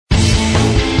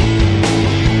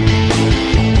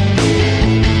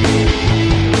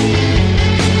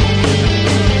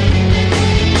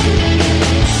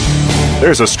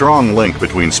There's a strong link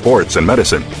between sports and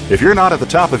medicine. If you're not at the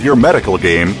top of your medical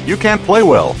game, you can't play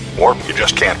well, or you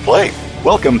just can't play.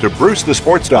 Welcome to Bruce the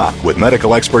Sports Doc with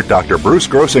medical expert Dr. Bruce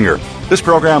Grossinger. This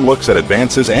program looks at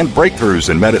advances and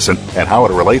breakthroughs in medicine and how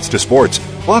it relates to sports.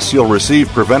 Plus, you'll receive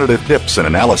preventative tips and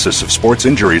analysis of sports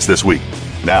injuries this week.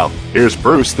 Now, here's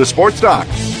Bruce the Sports Doc.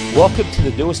 Welcome to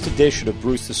the newest edition of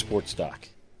Bruce the Sports Doc.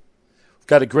 We've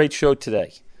got a great show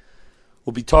today.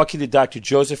 We'll be talking to Dr.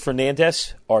 Joseph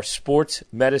Fernandez, our sports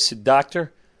medicine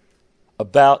doctor,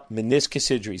 about meniscus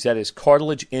injuries, that is,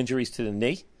 cartilage injuries to the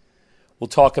knee. We'll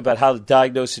talk about how to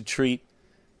diagnose and treat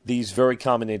these very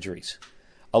common injuries.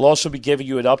 I'll also be giving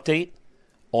you an update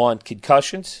on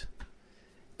concussions.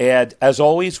 And as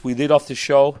always, we lead off the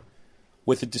show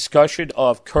with a discussion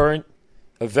of current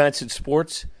events in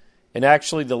sports. And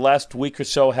actually, the last week or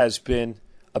so has been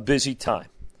a busy time.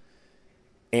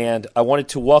 And I wanted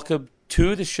to welcome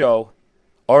to the show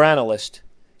our analyst,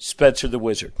 Spencer the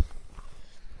Wizard.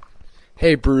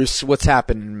 Hey, Bruce. What's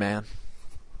happening, man?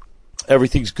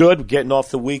 Everything's good. We're getting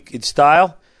off the week in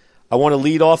style. I want to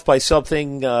lead off by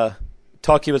talking about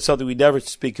something we never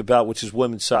speak about, which is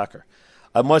women's soccer.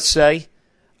 I must say,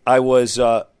 I was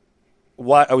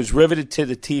riveted to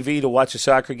the TV to watch a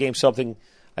soccer game, something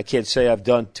I can't say I've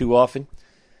done too often.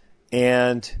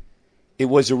 And it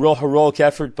was a real heroic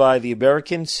effort by the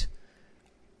Americans.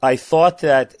 I thought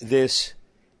that this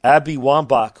Abby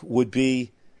Wambach would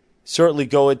certainly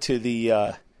go into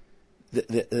the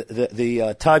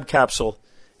time capsule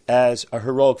as a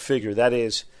heroic figure. That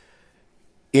is,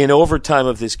 in overtime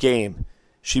of this game,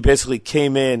 she basically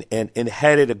came in and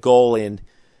headed a goal in,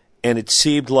 and it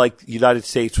seemed like the United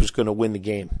States was going to win the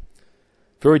game.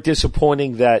 Very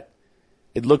disappointing that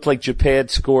it looked like Japan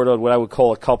scored on what I would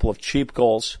call a couple of cheap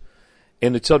goals,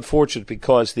 and it's unfortunate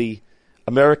because the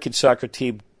American soccer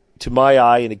team, to my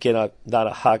eye, and again, I'm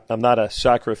not a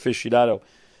soccer aficionado,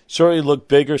 certainly looked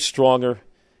bigger, stronger,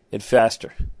 and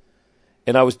faster.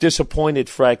 And I was disappointed,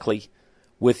 frankly,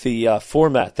 with the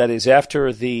format. That is,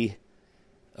 after the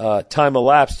time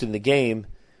elapsed in the game,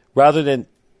 rather than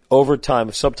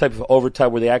overtime, some type of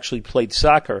overtime where they actually played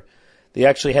soccer, they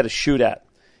actually had a shootout.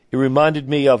 It reminded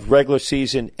me of regular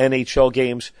season NHL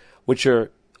games, which are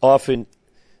often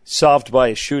solved by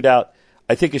a shootout.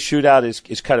 I think a shootout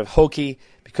is kind of hokey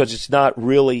because it's not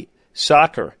really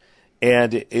soccer.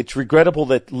 And it's regrettable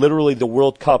that literally the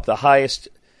World Cup, the highest,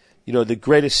 the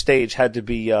greatest stage, had to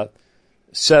be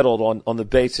settled on the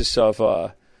basis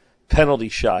of penalty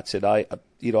shots. And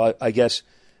I guess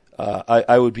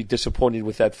I would be disappointed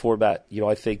with that format.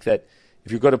 I think that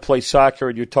if you're going to play soccer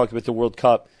and you're talking about the World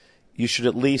Cup, you should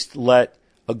at least let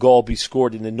a goal be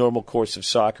scored in the normal course of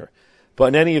soccer. But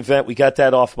in any event, we got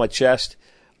that off my chest.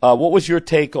 What was your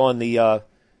take on the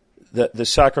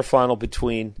soccer final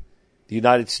between the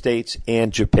United States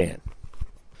and Japan?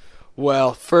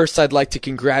 Well, first I'd like to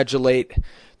congratulate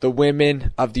the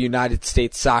women of the United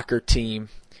States soccer team.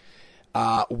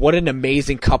 What an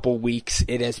amazing couple weeks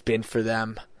it has been for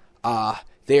them.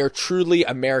 They are truly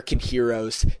American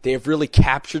heroes. They have really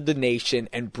captured the nation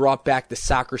and brought back the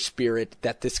soccer spirit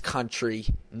that this country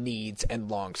needs and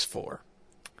longs for.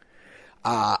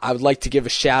 I would like to give a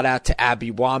shout out to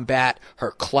Abby Wambach,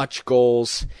 her clutch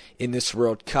goals in this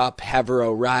World Cup, Heather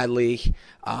O'Reilly,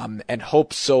 and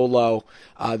Hope Solo,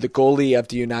 the goalie of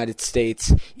the United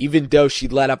States. Even though she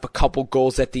let up a couple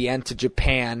goals at the end to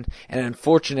Japan, and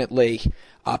unfortunately,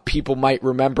 people might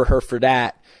remember her for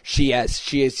that. She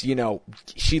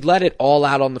let it all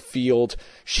out on the field.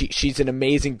 She's an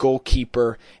amazing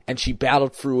goalkeeper, and she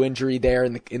battled through injury there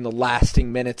in the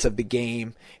lasting minutes of the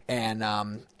game,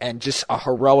 and just a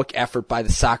heroic effort by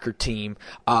the soccer team.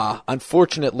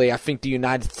 Unfortunately, I think the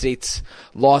United States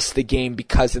lost the game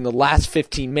because in the last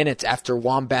 15 minutes after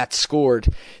Wambach scored,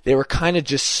 they were kind of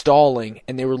just stalling,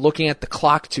 and they were looking at the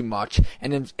clock too much,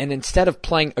 and instead of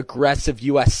playing aggressive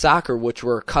U.S. soccer, which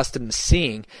we're accustomed to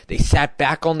seeing, they sat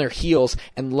back on their heels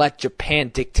and let Japan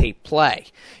dictate play.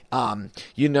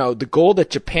 The goal that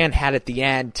Japan had at the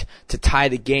end to tie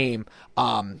the game,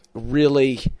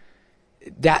 really,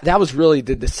 that was really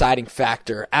the deciding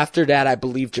factor. After that, I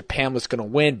believe Japan was going to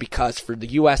win because for the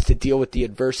U.S. to deal with the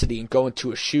adversity and go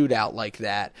into a shootout like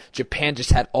that, Japan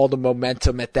just had all the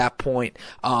momentum at that point.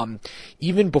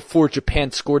 Even before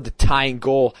Japan scored the tying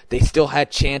goal, they still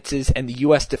had chances, and the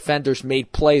U.S. defenders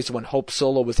made plays when Hope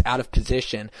Solo was out of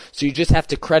position. So you just have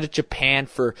to credit Japan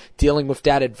for dealing with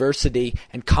that adversity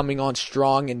and coming on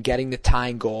strong and getting the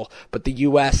tying goal. But the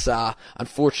U.S.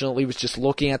 Unfortunately was just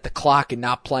looking at the clock and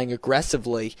not playing aggressively,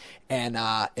 and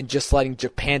just letting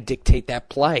Japan dictate that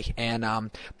play.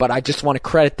 But I just want to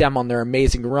credit them on their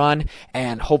amazing run,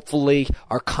 and hopefully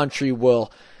our country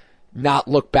will not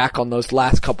look back on those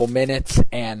last couple minutes,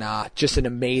 and just an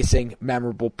amazing,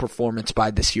 memorable performance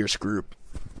by this year's group.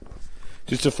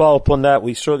 Just to follow up on that,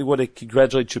 we certainly want to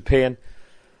congratulate Japan.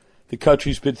 The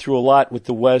country's been through a lot with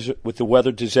the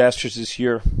weather disasters this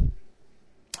year.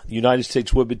 The United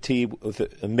States women's team with an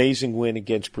amazing win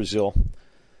against Brazil.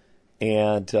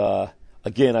 And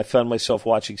again, I found myself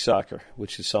watching soccer,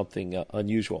 which is something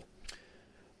unusual.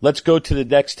 Let's go to the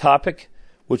next topic,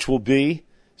 which will be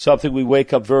something we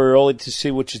wake up very early to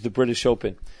see, which is the British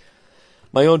Open.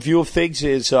 My own view of things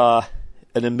is an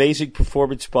amazing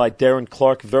performance by Darren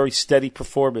Clarke, a very steady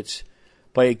performance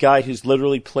by a guy who's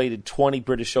literally played in 20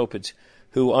 British Opens,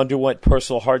 who underwent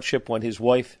personal hardship when his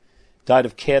wife died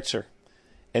of cancer,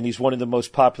 and he's one of the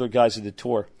most popular guys in the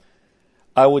tour.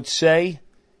 I would say,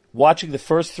 watching the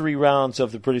first 3 rounds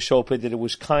of the British Open, that it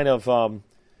was kind of,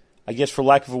 I guess for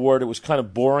lack of a word, it was kind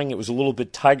of boring. It was a little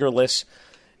bit tigerless.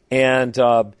 And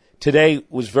today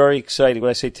was very exciting. When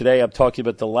I say today, I'm talking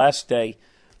about the last day,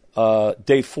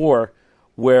 day 4,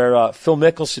 where Phil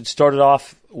Mickelson started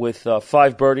off with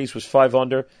 5 birdies, was 5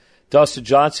 under. Dustin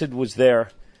Johnson was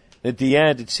there. At the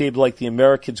end, it seemed like the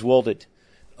Americans willed it.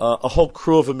 A whole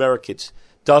crew of Americans.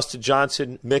 Dustin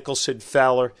Johnson, Mickelson,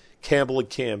 Fowler, Campbell, and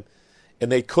Kim.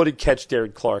 And they couldn't catch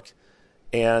Darren Clarke.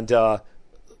 And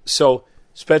so,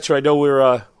 Spencer, I know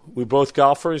we're both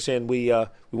golfers, and we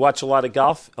watch a lot of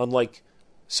golf, unlike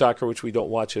soccer, which we don't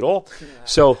watch at all.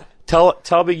 So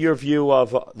tell me your view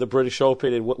of the British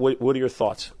Open, and what are your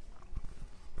thoughts?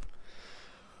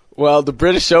 Well, the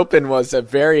British Open was a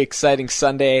very exciting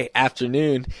Sunday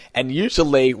afternoon, and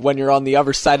usually when you're on the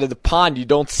other side of the pond, you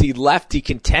don't see lefty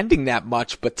contending that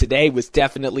much, but today was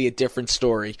definitely a different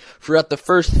story. Throughout the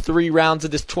first 3 rounds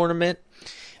of this tournament,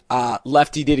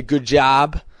 lefty did a good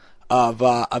job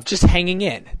of just hanging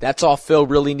in. That's all Phil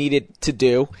really needed to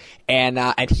do, and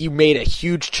he made a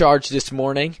huge charge this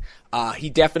morning. He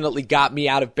definitely got me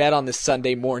out of bed on this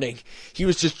Sunday morning. He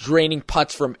was just draining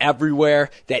putts from everywhere.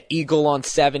 That eagle on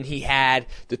 7 he had,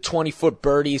 the 20-foot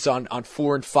birdies on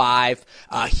 4 and 5.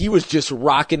 He was just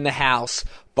rocking the house.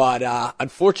 But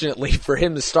unfortunately, for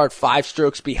him to start 5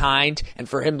 strokes behind and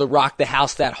for him to rock the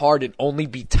house that hard and only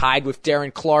be tied with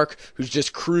Darren Clarke, who's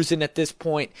just cruising at this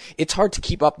point, it's hard to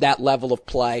keep up that level of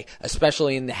play,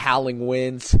 especially in the howling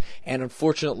winds. And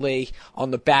unfortunately,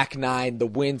 on the back 9, the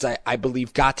winds, I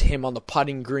believe, got to him on the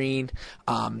putting green.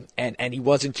 And he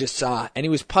wasn't just, and he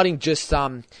was putting just,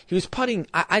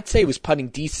 I'd say he was putting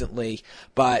decently,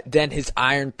 but then his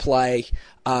iron play,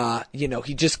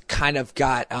 he just kind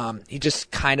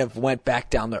of went back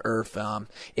down to earth.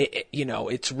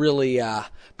 It's really,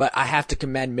 but I have to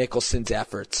commend Mickelson's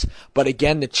efforts. But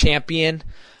again, the champion,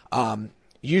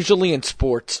 usually in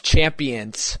sports,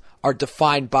 champions are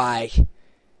defined by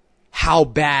how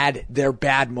bad their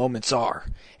bad moments are.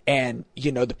 And,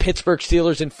 the Pittsburgh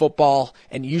Steelers in football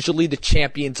and usually the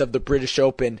champions of the British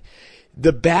Open,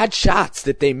 the bad shots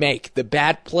that they make, the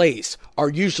bad plays, are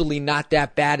usually not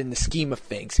that bad in the scheme of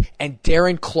things. And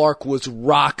Darren Clarke was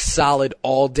rock solid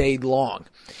all day long.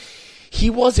 He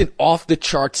wasn't off the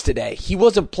charts today. He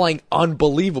wasn't playing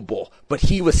unbelievable, but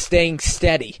he was staying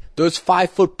steady. Those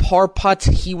 5-foot par putts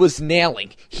he was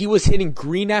nailing. He was hitting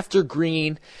green after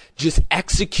green, just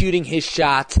executing his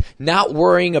shots, not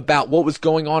worrying about what was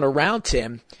going on around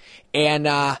him. And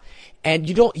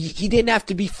he didn't have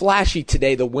to be flashy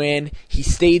today to win. He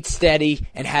stayed steady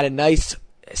and had a nice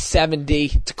 70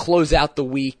 to close out the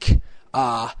week.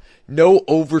 No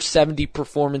over 70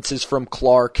 performances from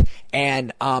Clarke.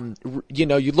 And,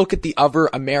 you look at the other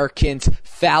Americans.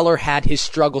 Fowler had his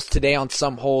struggles today on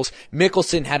some holes.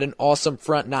 Mickelson had an awesome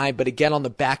front 9, but again on the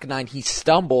back 9 he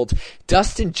stumbled.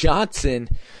 Dustin Johnson,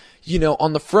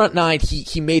 on the front 9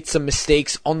 he made some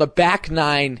mistakes. On the back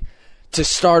 9, to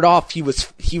start off, he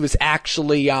was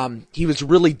actually he was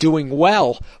really doing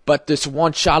well, but this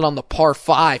one shot on the par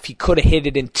 5, he could have hit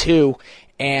it in 2,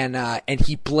 and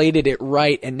he bladed it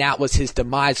right, and that was his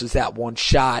demise, was that one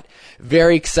shot.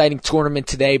 Very exciting tournament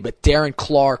today, but Darren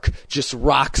Clarke just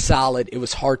rock solid. It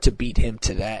was hard to beat him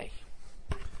today.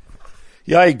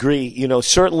 Yeah, I agree.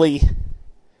 Certainly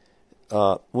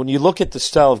when you look at the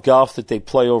style of golf that they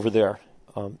play over there,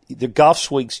 the golf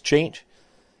swings change.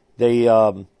 They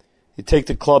take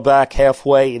the club back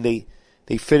halfway, and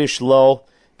they finish low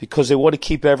because they want to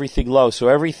keep everything low. So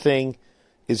everything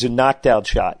is a knockdown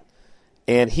shot.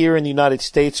 And here in the United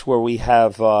States, where we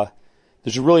have,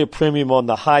 there's really a premium on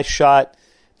the high shot,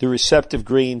 the receptive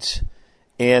greens,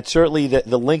 and certainly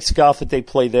the links golf that they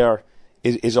play there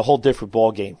is a whole different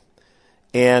ball game.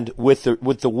 And with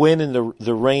the wind and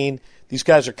the rain, these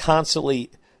guys are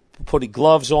constantly putting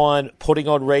gloves on, putting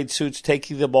on rain suits,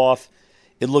 taking them off.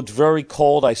 It looked very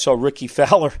cold. I saw Ricky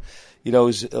Fowler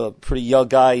He's a pretty young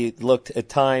guy. He looked at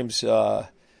times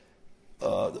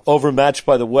overmatched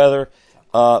by the weather.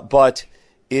 But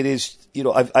it is,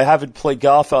 I haven't played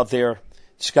golf out there,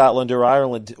 Scotland or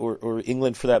Ireland or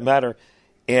England for that matter,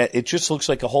 and it just looks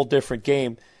like a whole different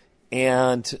game.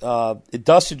 And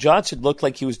Dustin Johnson looked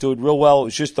like he was doing real well. It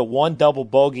was just the one double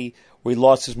bogey where he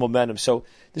lost his momentum. So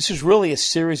this is really a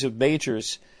series of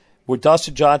majors where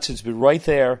Dustin Johnson's been right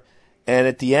there, and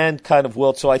at the end kind of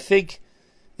wilt. So I think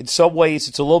in some ways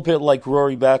it's a little bit like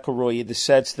Rory McIlroy in the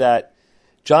sense that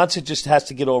Johnson just has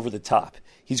to get over the top.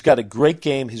 He's got a great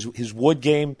game. His wood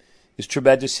game is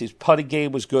tremendous. His putting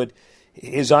game was good.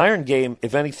 His iron game,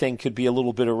 if anything, could be a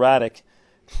little bit erratic.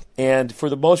 And for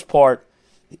the most part,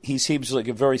 he seems like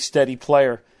a very steady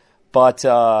player. But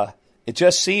it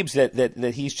just seems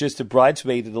that he's just a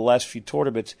bridesmaid in the last few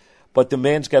tournaments. But the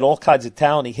man's got all kinds of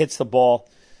talent. He hits the ball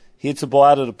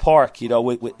out of the park,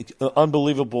 with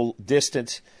unbelievable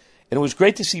distance. And it was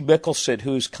great to see Mickelson,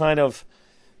 who's kind of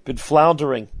been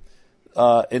floundering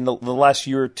in the last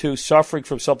year or two, suffering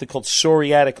from something called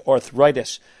psoriatic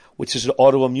arthritis, which is an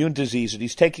autoimmune disease, and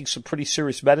he's taking some pretty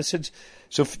serious medicines.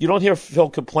 So you don't hear Phil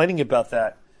complaining about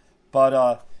that.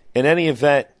 But in any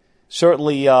event,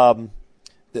 certainly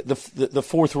the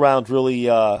fourth round really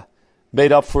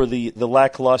made up for the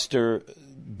lackluster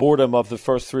boredom of the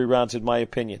first three rounds, in my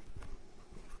opinion.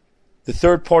 The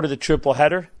third part of the triple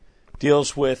header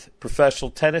deals with professional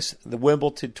tennis, the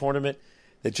Wimbledon tournament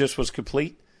that just was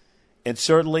complete. And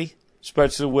certainly,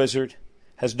 Spencer the Wizard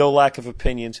has no lack of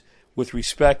opinions with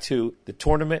respect to the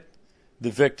tournament,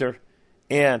 the victor,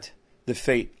 and the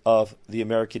fate of the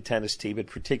American tennis team, and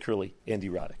particularly Andy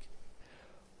Roddick.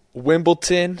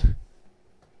 Wimbledon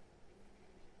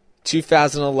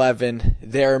 2011,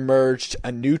 there emerged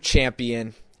a new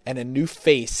champion and a new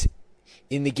face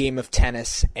in the game of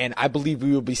tennis, and I believe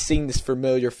we will be seeing this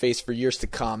familiar face for years to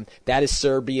come. That is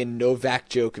Serbian Novak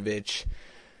Djokovic.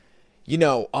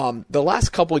 The last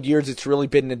couple of years, it's really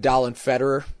been Nadal and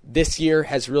Federer. This year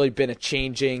has really been a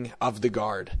changing of the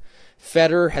guard.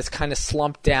 Federer has kind of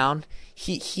slumped down.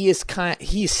 He is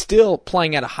still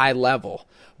playing at a high level,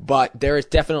 but there has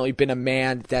definitely been a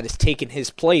man that has taken his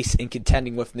place in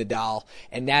contending with Nadal,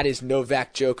 and that is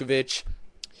Novak Djokovic.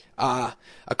 A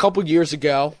couple years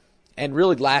ago, and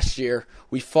really last year,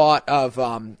 we thought of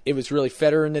it was really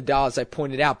Federer and Nadal, as I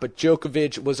pointed out, but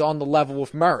Djokovic was on the level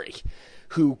with Murray,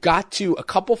 who got to a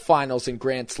couple finals in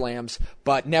Grand Slams,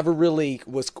 but never really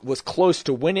was close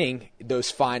to winning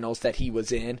those finals that he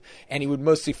was in, and he would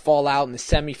mostly fall out in the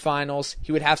semifinals.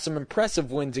 He would have some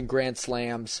impressive wins in Grand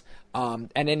Slams, and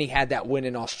then he had that win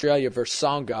in Australia versus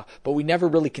Tsonga, but we never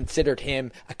really considered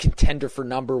him a contender for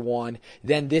number one.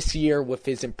 Then this year, with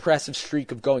his impressive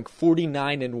streak of going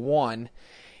 49-1,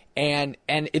 and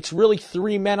it's really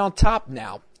three men on top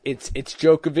now. It's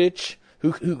Djokovic,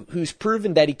 who's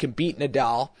proven that he can beat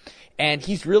Nadal, and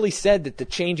he's really said that the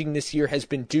changing this year has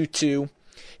been due to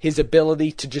his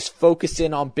ability to just focus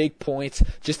in on big points,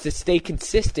 just to stay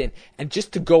consistent, and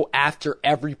just to go after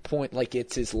every point like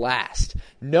it's his last.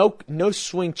 No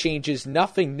swing changes,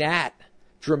 nothing that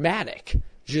dramatic.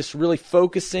 Just really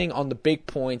focusing on the big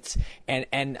points,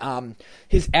 and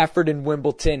his effort in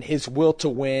Wimbledon, his will to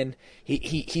win.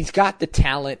 He's got the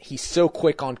talent. He's so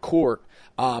quick on court.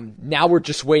 Now we're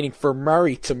just waiting for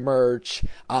Murray to merge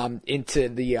into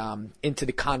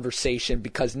the conversation,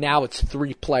 because now it's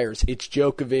three players. It's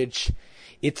Djokovic,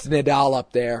 it's Nadal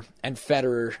up there, and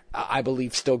Federer, I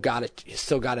believe, still got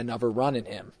another run in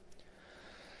him.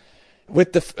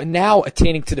 With now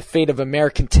attaining to the fate of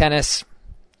American tennis,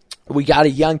 we got a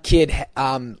young kid that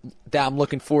I'm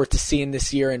looking forward to seeing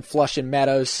this year in Flushing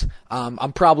Meadows.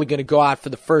 I'm probably going to go out for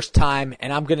the first time,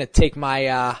 and I'm going to take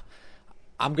my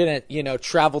I'm going to,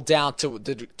 travel down to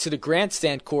the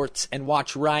grandstand courts and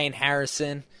watch Ryan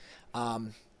Harrison.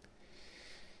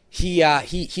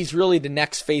 He's really the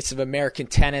next face of American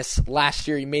tennis. Last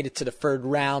year he made it to the third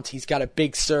round. He's got a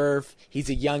big serve.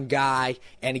 He's a young guy,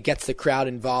 and he gets the crowd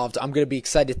involved. I'm going to be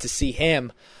excited to see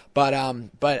him. But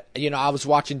I was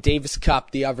watching Davis Cup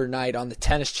the other night on the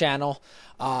Tennis Channel.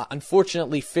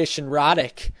 Unfortunately, Fish and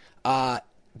Roddick,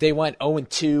 they went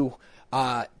 0-2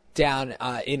 down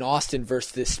in Austin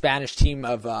versus the Spanish team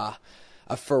of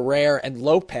Ferrer and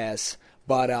Lopez.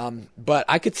 But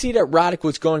I could see that Roddick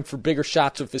was going for bigger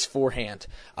shots with his forehand.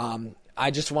 I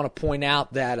just want to point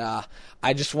out that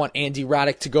I just want Andy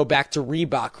Roddick to go back to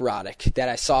Reebok Roddick that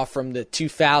I saw from the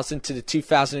 2000 to the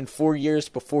 2004 years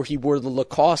before he wore the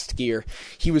Lacoste gear.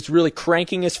 He was really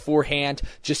cranking his forehand,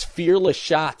 just fearless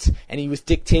shots, and he was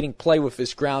dictating play with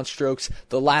his ground strokes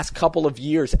the last couple of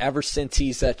years ever since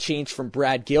he's changed from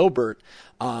Brad Gilbert.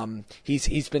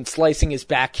 He's been slicing his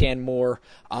backhand more,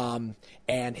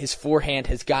 and his forehand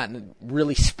has gotten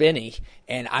really spinny,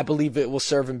 and I believe it will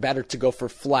serve him better to go for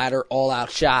flatter,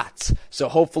 all-out shots. So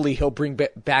hopefully he'll bring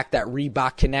back that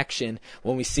Reebok connection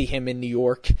when we see him in New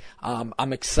York.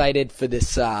 I'm excited for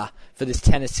this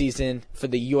tennis season, for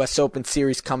the U.S. Open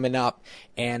Series coming up,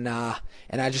 and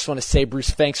I just want to say, Bruce,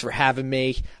 thanks for having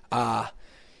me.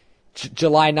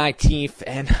 July 19th,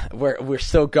 and we're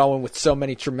still going with so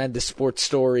many tremendous sports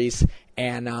stories.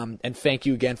 And thank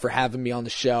you again for having me on the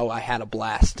show. I had a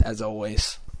blast, as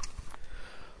always.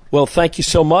 Well, thank you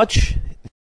so much.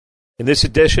 In this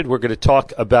edition, we're going to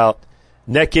talk about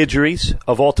neck injuries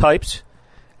of all types,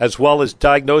 as well as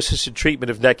diagnosis and treatment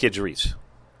of neck injuries.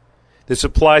 This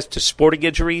applies to sporting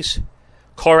injuries,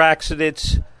 car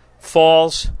accidents,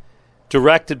 falls,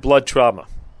 direct and blood trauma.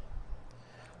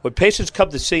 When patients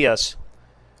come to see us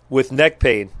with neck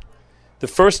pain, the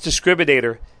first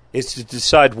discriminator is to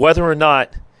decide whether or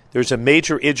not there's a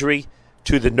major injury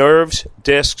to the nerves,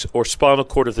 discs, or spinal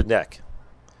cord of the neck.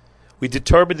 We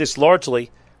determine this largely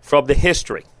from the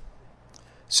history.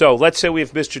 So let's say we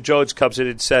have Mr. Jones comes in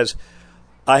and says,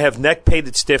 I have neck pain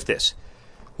and stiffness.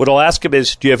 What I'll ask him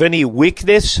is, do you have any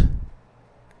weakness,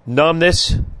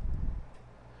 numbness,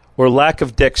 or lack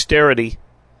of dexterity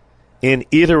in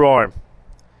either arm?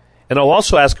 And I'll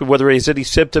also ask him whether he has any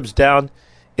symptoms down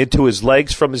into his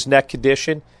legs from his neck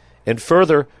condition, and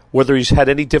further, whether he's had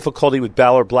any difficulty with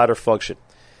bowel or bladder function.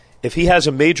 If he has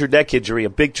a major neck injury, a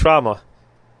big trauma,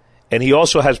 and he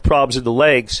also has problems in the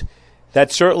legs,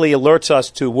 that certainly alerts us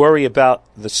to worry about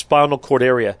the spinal cord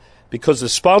area, because the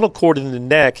spinal cord in the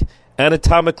neck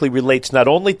anatomically relates not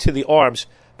only to the arms,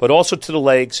 but also to the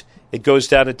legs. It goes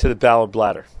down into the bowel and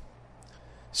bladder.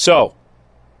 So,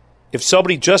 if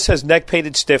somebody just has neck pain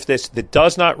and stiffness that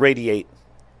does not radiate,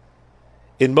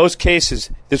 in most cases,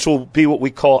 this will be what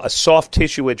we call a soft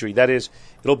tissue injury. That is,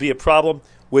 it'll be a problem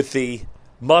with the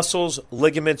muscles,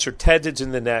 ligaments, or tendons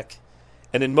in the neck.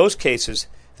 And in most cases,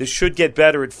 this should get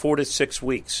better in 4 to 6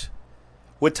 weeks.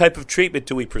 What type of treatment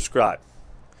do we prescribe?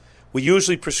 We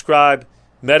usually prescribe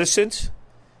medicines,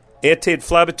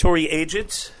 anti-inflammatory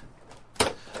agents,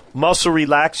 muscle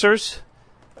relaxers,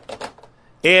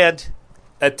 and,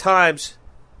 at times,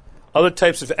 other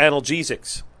types of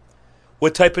analgesics.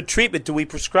 What type of treatment do we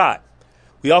prescribe?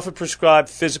 We often prescribe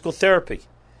physical therapy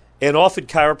and often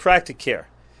chiropractic care.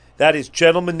 That is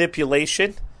gentle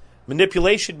manipulation.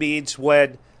 Manipulation means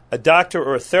when a doctor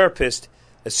or a therapist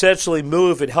essentially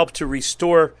move and help to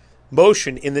restore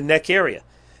motion in the neck area.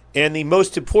 And the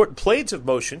most important planes of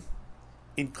motion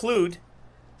include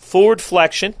forward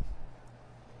flexion,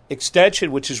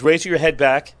 extension, which is raising your head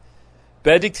back,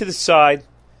 bending to the side,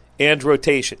 and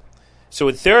rotation. So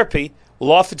in therapy,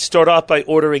 we'll often start off by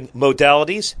ordering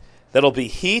modalities. That'll be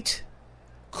heat,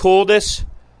 coolness,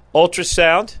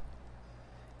 ultrasound,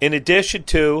 in addition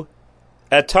to,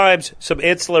 at times, some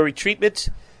ancillary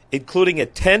treatments, including a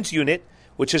TENS unit,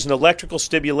 which is an electrical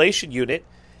stimulation unit,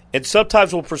 and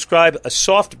sometimes we'll prescribe a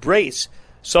soft brace,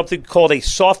 something called a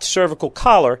soft cervical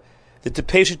collar, that the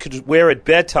patient could wear at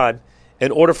bedtime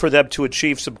in order for them to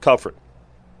achieve some comfort.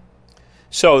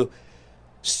 So,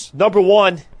 number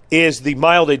one is the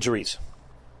mild injuries.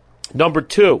 Number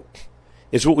two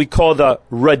is what we call the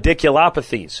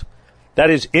radiculopathies. That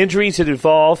is injuries that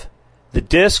involve the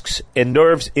discs and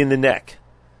nerves in the neck.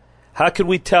 How can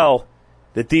we tell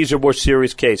that these are more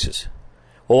serious cases?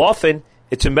 Well, often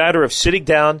it's a matter of sitting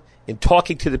down and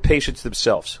talking to the patients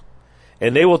themselves.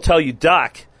 And they will tell you,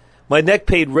 Doc, my neck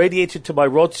pain radiates into my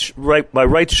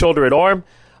right shoulder and arm.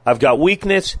 I've got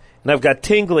weakness and I've got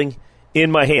tingling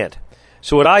in my hand.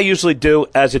 So what I usually do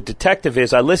as a detective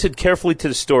is I listen carefully to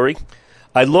the story.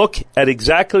 I look at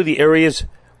exactly the areas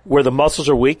where the muscles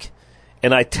are weak,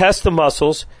 and I test the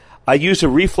muscles. I use a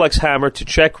reflex hammer to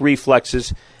check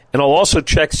reflexes, and I'll also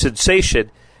check sensation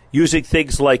using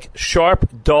things like sharp,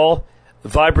 dull,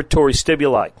 vibratory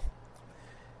stimuli.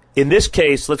 In this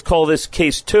case, let's call this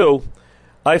case 2,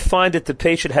 I find that the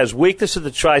patient has weakness of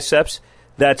the triceps,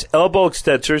 that's elbow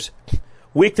extensors,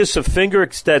 weakness of finger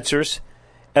extensors,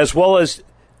 as well as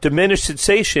diminished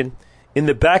sensation in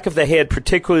the back of the hand,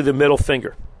 particularly the middle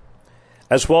finger,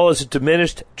 as well as a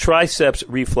diminished triceps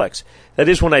reflex. That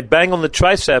is, when I bang on the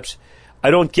triceps,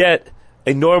 I don't get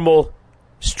a normal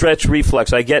stretch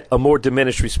reflex. I get a more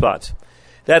diminished response.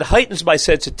 That heightens my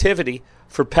sensitivity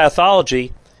for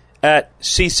pathology at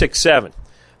C6-7.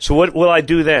 So what will I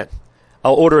do then?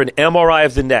 I'll order an MRI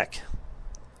of the neck.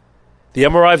 The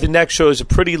MRI of the neck shows a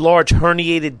pretty large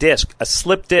herniated disc, a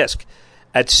slip disc,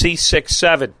 at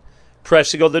C6-7,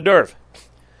 pressing on the nerve.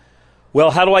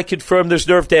 Well, how do I confirm there's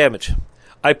nerve damage?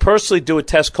 I personally do a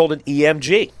test called an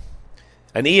EMG.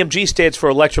 An EMG stands for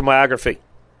electromyography.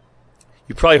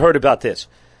 You probably heard about this.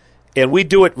 And we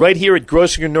do it right here at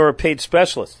Grossinger Neuropain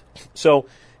Specialists. So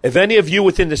if any of you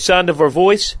within the sound of our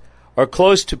voice are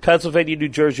close to Pennsylvania, New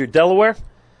Jersey, or Delaware,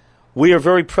 we are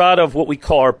very proud of what we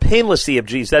call our painless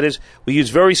EMGs. That is, we use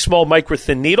very small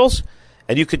micro-thin needles,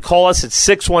 and you could call us at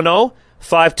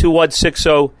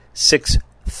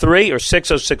 610-521-6063 or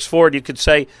 6064, and you could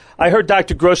say, I heard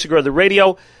Dr. Grossinger on the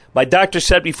radio. My doctor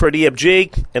sent me for an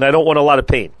EMG, and I don't want a lot of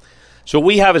pain. So what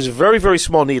we have is very, very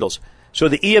small needles. So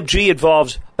the EMG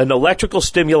involves an electrical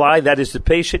stimuli, that is, the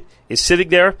patient is sitting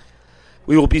there.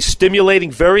 We will be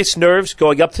stimulating various nerves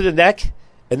going up to the neck.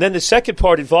 And then the second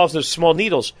part involves those small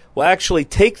needles. We'll actually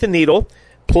take the needle,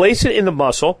 place it in the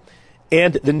muscle,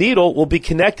 and the needle will be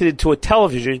connected to a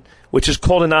television, which is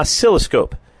called an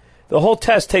oscilloscope. The whole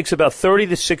test takes about 30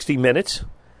 to 60 minutes.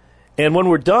 And when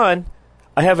we're done,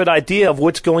 I have an idea of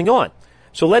what's going on.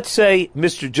 So let's say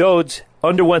Mr. Jones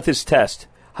underwent this test.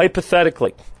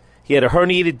 Hypothetically, he had a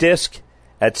herniated disc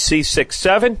at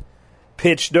C6-7,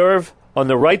 pinched nerve on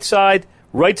the right side,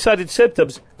 right-sided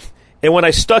symptoms. And when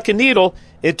I stuck a needle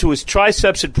into his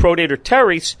triceps and pronator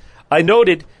teres, I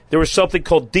noted there was something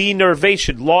called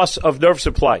denervation, loss of nerve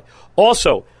supply.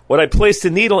 Also, when I placed the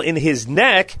needle in his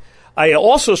neck, I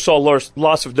also saw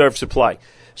loss of nerve supply.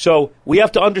 So we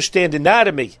have to understand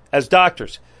anatomy as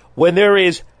doctors. When there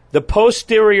is the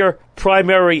posterior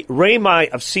primary rami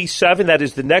of C7, that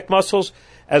is the neck muscles,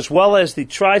 as well as the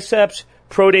triceps,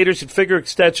 pronators, and finger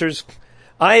extensors,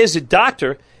 I, as a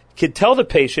doctor, can tell the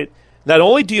patient, not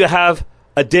only do you have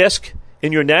a disc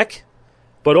in your neck,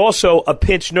 but also a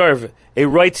pinched nerve, a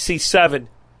right C7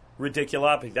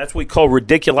 radiculopathy. That's what we call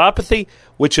radiculopathy,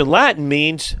 which in Latin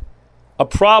means a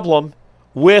problem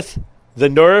with the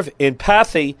nerve, and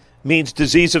pathy means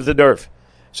disease of the nerve.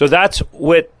 So that's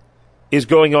what is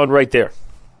going on right there.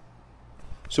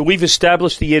 So we've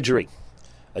established the injury,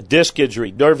 a disc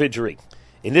injury, nerve injury.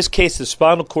 In this case, the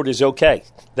spinal cord is okay.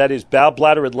 That is, bowel,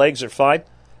 bladder, and legs are fine.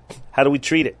 How do we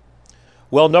treat it?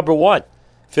 Well, number one,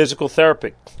 physical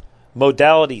therapy,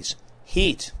 modalities,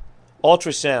 heat,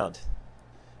 ultrasound,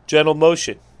 gentle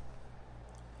motion,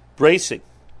 bracing,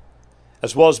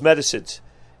 as well as medicines,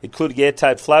 including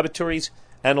anti-inflammatories,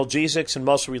 analgesics, and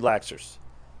muscle relaxers.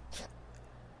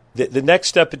 The next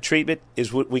step in treatment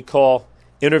is what we call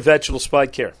interventional spine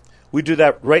care. We do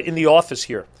that right in the office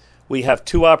here. We have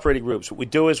 2 operating rooms. What we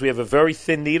do is we have a very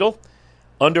thin needle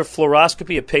under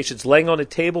fluoroscopy. A patient's laying on a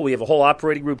table. We have a whole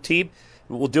operating room team.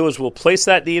 What we'll do is we'll place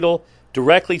that needle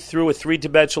directly through a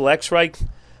 3-dimensional X-ray,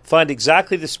 find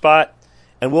exactly the spot,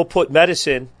 and we'll put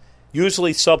medicine,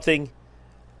 usually something,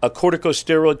 a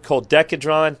corticosteroid called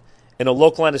Decadron, and a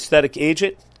local anesthetic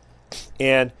agent.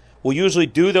 And we'll usually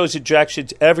do those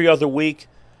injections every other week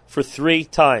for 3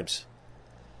 times.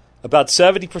 About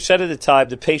 70% of the time,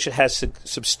 the patient has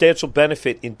substantial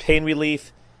benefit in pain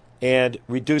relief and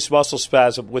reduced muscle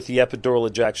spasm with the epidural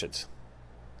injections.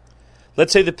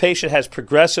 Let's say the patient has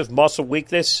progressive muscle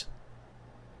weakness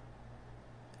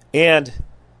and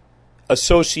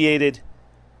associated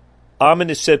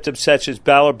ominous symptoms such as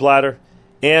bowel or bladder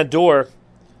and or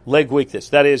leg weakness.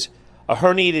 That is, a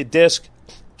herniated disc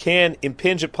can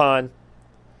impinge upon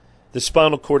the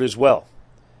spinal cord as well.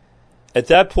 At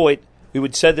that point, we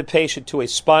would send the patient to a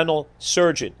spinal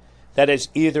surgeon. That is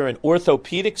either an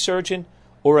orthopedic surgeon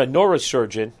or a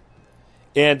neurosurgeon,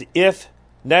 and if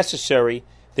necessary,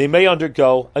 they may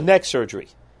undergo a neck surgery.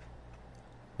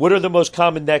 What are the most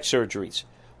common neck surgeries?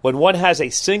 When one has a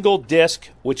single disc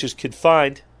which is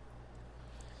confined,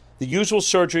 the usual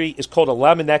surgery is called a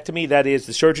laminectomy. That is,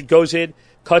 the surgeon goes in,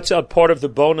 cuts out part of the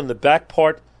bone in the back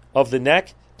part of the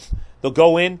neck. They'll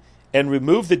go in and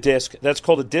remove the disc. That's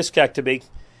called a discectomy,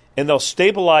 and they'll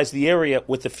stabilize the area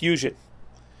with the fusion.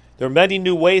 There are many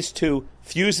new ways to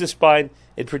fuse the spine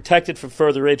and protect it from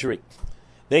further injury.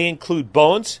 They include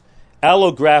bones,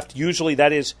 allograft, usually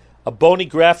that is a bony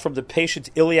graft from the patient's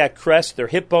iliac crest, their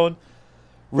hip bone.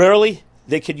 Rarely,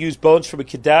 they can use bones from a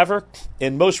cadaver,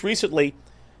 and most recently,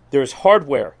 there's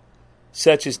hardware,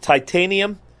 such as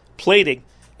titanium plating,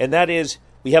 and that is,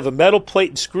 we have a metal plate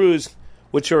and screws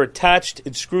which are attached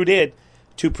and screwed in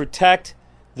to protect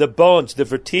the bones, the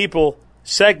vertebral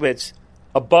segments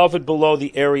above and below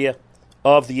the area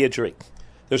of the injury.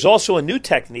 There's also a new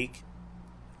technique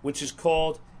which is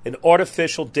called an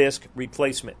artificial disc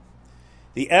replacement.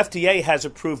 The FDA has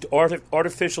approved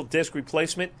artificial disc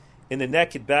replacement in the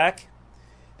neck and back.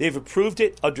 They've approved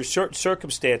it under certain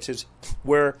circumstances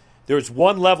where there's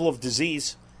one level of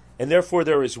disease and therefore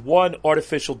there is one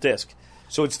artificial disc.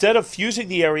 So instead of fusing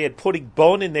the area and putting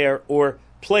bone in there or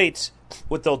plates,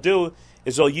 what they'll do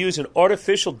is they'll use an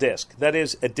artificial disc. That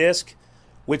is a disc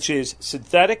which is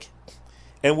synthetic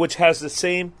and which has the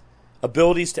same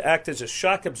abilities to act as a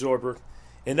shock absorber,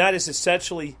 and that is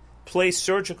essentially placed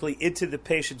surgically into the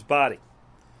patient's body.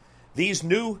 These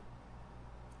new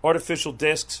artificial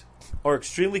discs are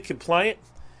extremely compliant,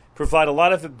 provide a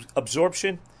lot of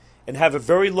absorption, and have a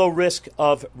very low risk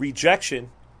of rejection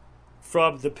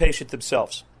from the patient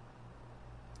themselves.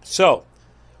 So,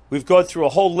 we've gone through a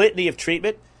whole litany of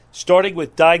treatment, starting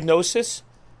with diagnosis,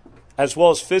 as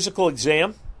well as physical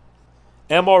exam,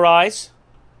 MRIs,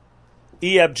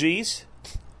 EMGs,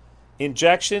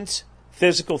 injections,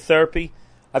 physical therapy.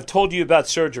 I've told you about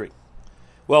surgery.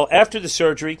 Well, after the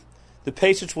surgery, the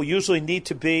patients will usually need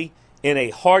to be in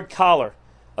a hard collar,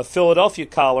 a Philadelphia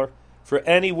collar, for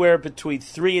anywhere between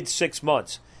 3 and 6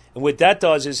 months. And what that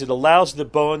does is it allows the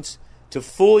bones to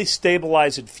fully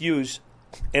stabilize and fuse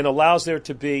and allows there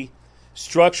to be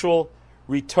structural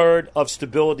return of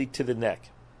stability to the neck.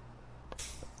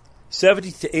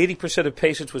 70 to 80% of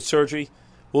patients with surgery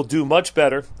will do much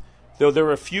better, though there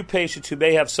are a few patients who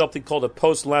may have something called a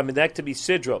post-laminectomy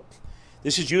syndrome.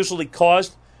 This is usually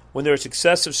caused when there is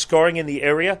excessive scarring in the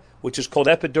area, which is called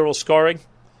epidural scarring.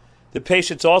 The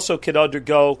patients also can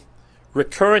undergo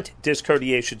recurrent disc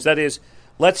herniations. That is,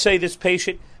 let's say this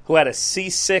patient who had a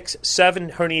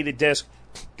C6-7 herniated disc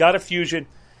got a fusion,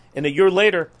 and a year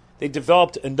later they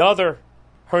developed another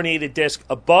herniated disc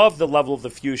above the level of the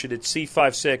fusion at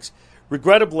C5-6.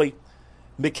 Regrettably,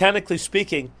 mechanically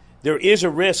speaking, there is a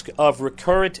risk of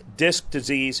recurrent disc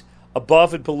disease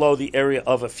above and below the area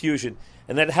of a fusion,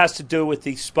 and that has to do with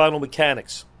the spinal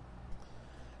mechanics.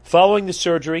 Following the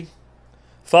surgery,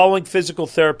 following physical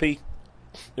therapy,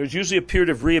 there's usually a period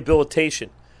of rehabilitation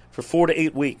for 4 to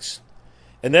 8 weeks.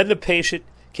 And then the patient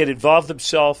can involve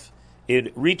themselves in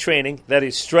retraining, that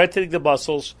is strengthening the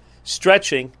muscles,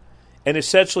 stretching, and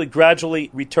essentially gradually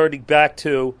returning back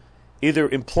to either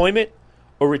employment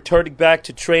or returning back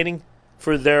to training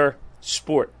for their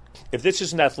sport. If this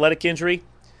is an athletic injury,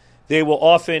 they will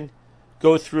often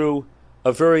go through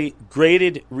a very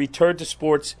graded return to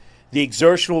sports. The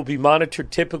exertion will be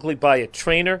monitored typically by a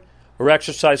trainer or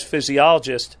exercise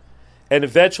physiologist, and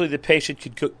eventually the patient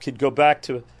could go back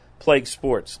to playing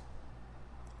sports.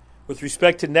 With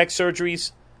respect to neck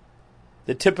surgeries,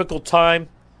 the typical time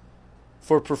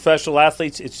for professional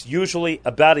athletes, it's usually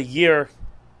about a year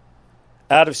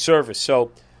out of service.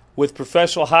 So with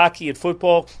professional hockey and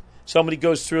football, somebody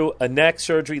goes through a neck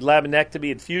surgery,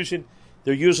 laminectomy, and fusion,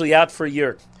 they're usually out for a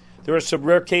year. There are some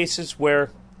rare cases where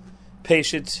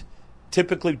patients,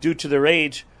 typically due to their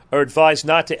age, are advised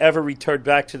not to ever return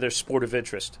back to their sport of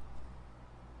interest.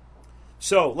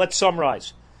 So let's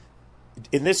summarize.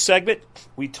 In this segment,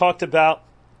 we talked about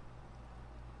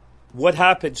what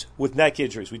happens with neck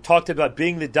injuries. We talked about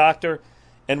being the doctor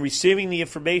and receiving the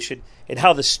information and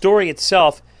how the story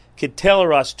itself can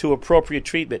tailor us to appropriate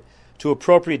treatment, to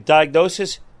appropriate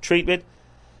diagnosis, treatment,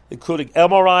 including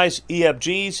MRIs,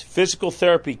 EMGs, physical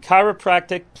therapy,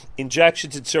 chiropractic,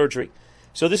 injections, and surgery.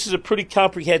 So this is a pretty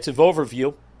comprehensive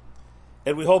overview,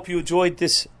 and we hope you enjoyed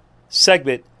this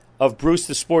segment of Bruce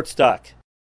the Sports Doc.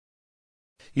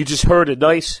 You just heard a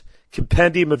nice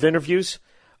compendium of interviews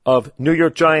of New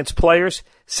York Giants players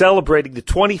celebrating the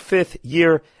 25th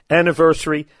year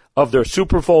anniversary of their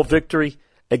Super Bowl victory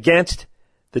against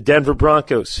the Denver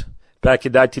Broncos back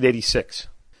in 1986.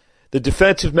 The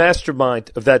defensive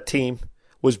mastermind of that team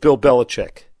was Bill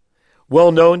Belichick,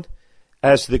 well known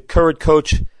as the current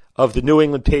coach of the New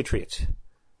England Patriots.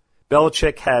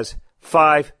 Belichick has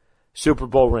 5 Super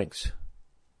Bowl rings.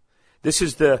 This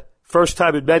is the first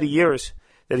time in many years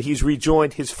that he's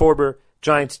rejoined his former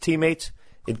Giants teammates,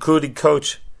 including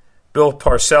Coach Bill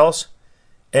Parcells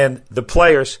and the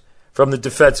players from the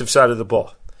defensive side of the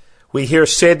ball. We hear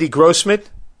Sandy Grossman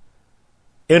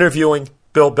interviewing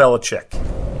Bill Belichick.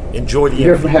 Enjoy the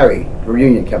Hear from Harry,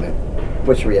 reunion coming.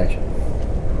 What's your reaction?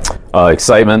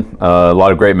 Excitement, a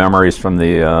lot of great memories from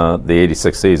the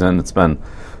 '86 season. It's been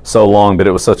so long, but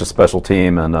it was such a special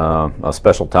team and a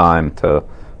special time to,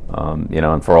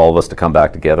 and for all of us to come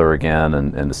back together again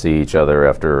and to see each other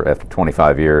after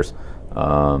 25 years.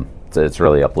 It's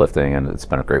really uplifting, and it's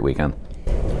been a great weekend.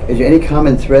 Is there any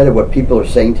common thread of what people are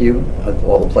saying to you,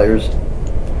 all the players?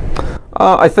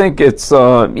 I think it's,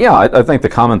 I think the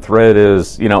common thread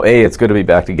is, A, it's good to be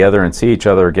back together and see each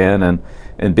other again,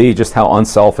 and B, just how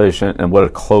unselfish and what a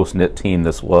close-knit team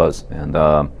this was. And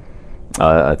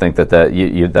I think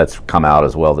that's come out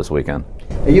as well this weekend.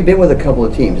 Now, you've been with a couple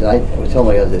of teams, and I was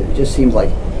telling you that it just seems like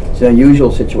it's an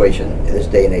unusual situation in this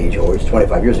day and age, or it's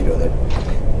 25 years ago,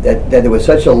 that there was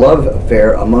such a love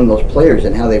affair among those players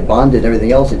and how they bonded and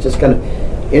everything else. It's just kind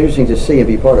of interesting to see and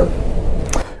be part of.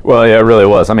 Well, yeah, it really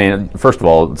was. I mean, first of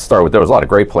all, start with there was a lot of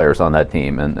great players on that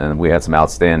team, and we had some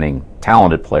outstanding,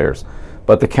 talented players.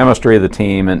 But the chemistry of the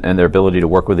team and their ability to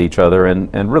work with each other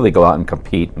and really go out and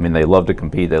compete. I mean, they love to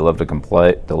compete. They love to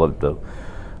play. They love to.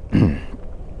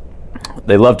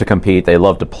 They love to compete. They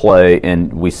love to play,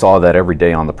 and we saw that every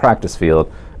day on the practice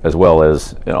field, as well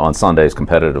as on Sundays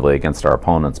competitively against our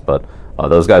opponents. But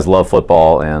those guys love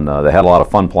football, and they had a lot of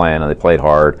fun playing, and they played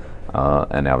hard,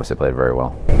 and they obviously played very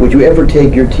well. Would you ever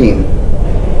take your team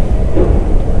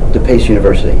to Pace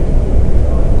University?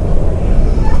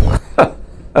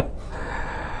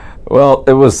 Well,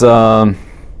 it was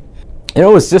it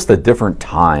was just a different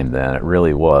time then. It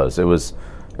really was. It was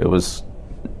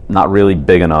not really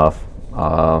big enough,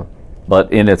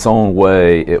 but in its own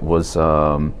way, it was.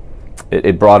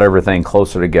 It brought everything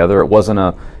closer together. It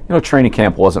wasn't training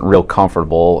camp wasn't real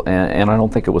comfortable, and I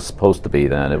don't think it was supposed to be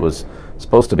then. It was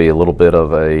supposed to be a little bit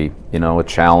of a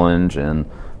challenge and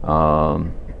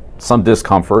some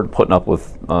discomfort, putting up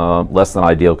with less than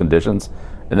ideal conditions.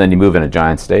 And then you move into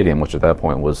Giant Stadium, which at that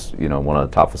point was one of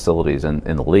the top facilities in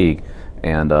the league,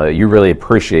 and you really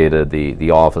appreciated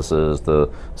the offices, the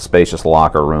spacious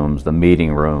locker rooms, the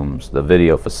meeting rooms, the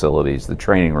video facilities, the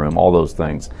training room, all those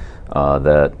things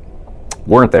that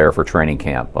weren't there for training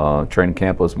camp. Training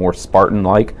camp was more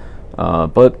Spartan-like,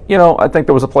 but I think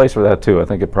there was a place for that too. I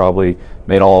think it probably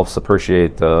made all of us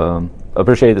appreciate the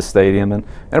stadium, and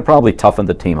it probably toughened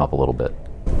the team up a little bit.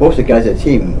 Most of the guys on the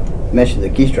team mentioned the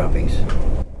geese droppings.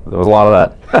 There was a lot of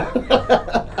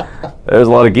that. There was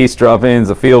a lot of geese droppings.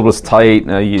 The field was tight.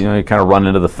 You kind of run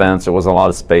into the fence. There wasn't a lot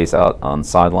of space out on the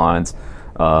sidelines.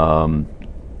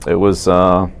 It was,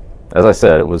 as I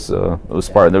said, it was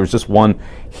Spartan. There was just one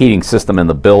heating system in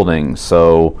the building,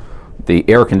 so the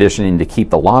air conditioning to keep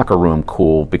the locker room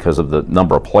cool because of the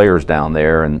number of players down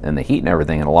there and the heat and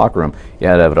everything in the locker room, you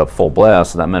had to have it up full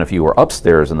blast. So that meant if you were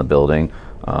upstairs in the building,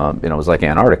 it was like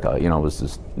Antarctica. It was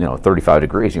just 35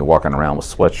 degrees. You're walking around with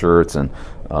sweatshirts and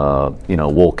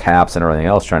wool caps and everything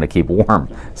else trying to keep warm.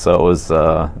 So it was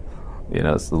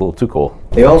it's a little too cool.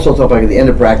 They also talk about at the end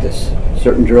of practice,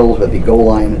 certain drills, whether it be goal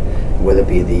line, whether it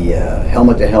be the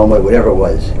helmet to helmet, whatever it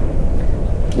was.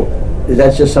 Is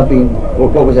that just something?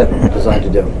 What was that designed to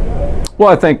do? Well,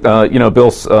 I think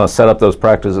Bill set up those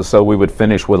practices so we would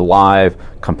finish with live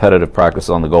competitive practice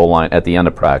on the goal line at the end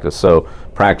of practice. So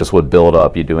practice would build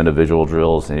up. You do individual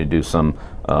drills, and you do some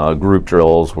group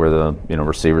drills where the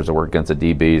receivers will work against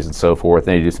the DBs and so forth.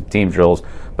 And you do some team drills,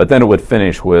 but then it would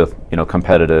finish with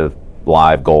competitive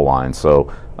live goal line.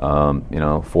 So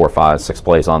 4, 5, 6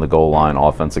 plays on the goal line,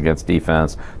 offense against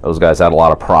defense. Those guys had a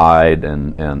lot of pride,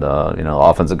 and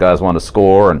offensive guys wanted to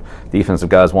score, and defensive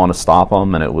guys wanted to stop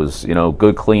them, and it was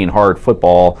good, clean, hard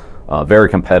football, very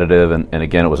competitive, and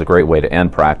again, it was a great way to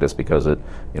end practice because it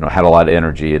had a lot of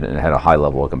energy and it had a high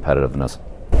level of competitiveness.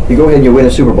 You go ahead and you win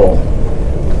a Super Bowl.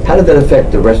 How did that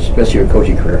affect the rest of your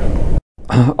coaching career?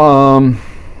 How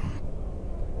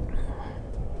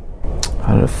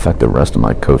did it affect the rest of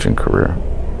my coaching career?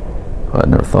 I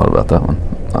never thought about that one.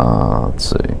 Let's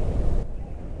see.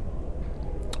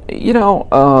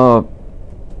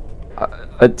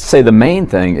 I'd say the main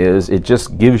thing is it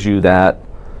just gives you that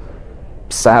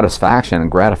satisfaction and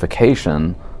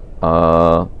gratification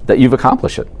that you've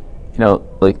accomplished it.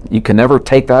 Like you can never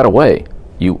take that away.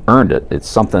 You earned it. It's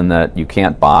something that you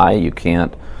can't buy. You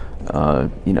can't.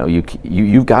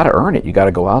 You've got to earn it. You got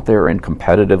to go out there and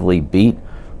competitively beat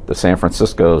the San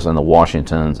Franciscos and the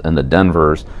Washingtons and the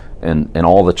Denvers and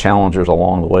all the challengers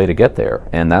along the way to get there,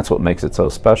 and that's what makes it so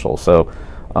special. So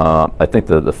I think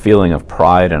the feeling of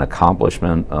pride and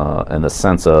accomplishment and the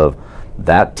sense of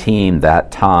that team,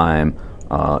 that time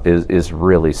is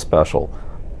really special.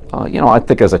 I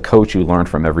think as a coach you learn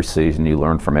from every season, you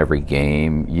learn from every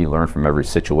game, you learn from every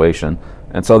situation,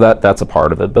 and so that's a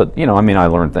part of it. But I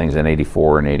learned things in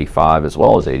 '84 and '85 as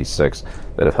well as '86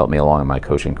 that have helped me along in my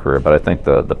coaching career. But I think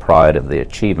the pride of the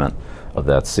achievement of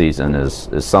that season is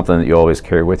something that you always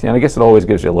carry with you, and I guess it always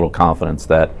gives you a little confidence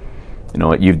that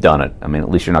you've done it. At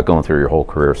least you're not going through your whole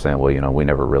career saying, well, we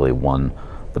never really won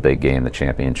the big game, the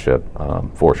championship.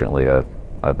 Fortunately,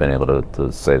 I've been able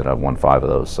to say that I've won 5 of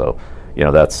those. So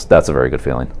that's a very good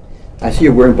feeling. I see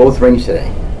you're wearing both rings today.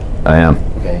 I am.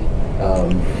 Okay.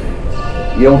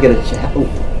 You don't get a chance.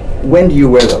 When do you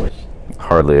wear those?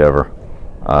 Hardly ever.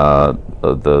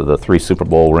 The 3 Super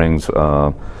Bowl rings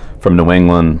from New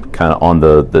England, kind of on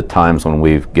the times when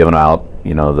we've given out,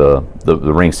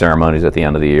 the ring ceremonies at the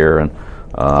end of the year, and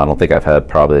I don't think I've had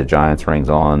probably the Giants rings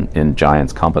on in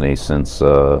Giants company since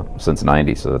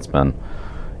 '90. So that's been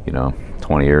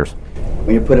 20 years.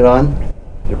 When you put it on,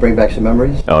 Did it bring back some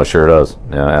memories? Oh, it sure does.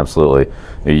 Yeah, absolutely.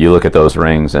 You look at those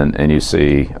rings and you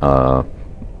see, a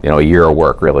year of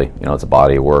work, really. It's a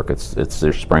body of work. It's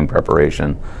their spring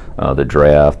preparation, the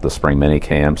draft, the spring mini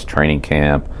camps, training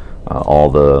camp, all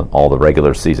the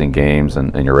regular season games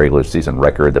and your regular season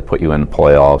record that put you in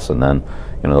playoffs, and then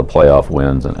the playoff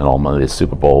wins and all the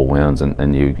Super Bowl wins,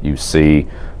 and you see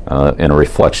in a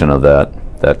reflection of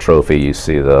that trophy, you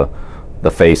see the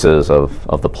faces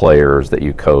of the players that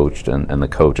you coached and the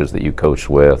coaches that you coached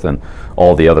with, and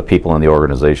all the other people in the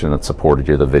organization that supported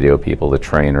you, the video people, the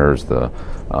trainers, the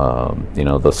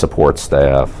support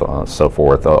staff, so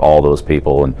forth, all those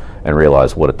people, and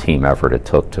realize what a team effort it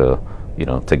took to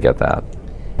get that.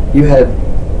 You had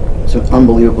some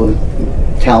unbelievable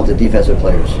talented defensive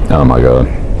players. Oh my God.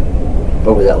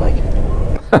 What was that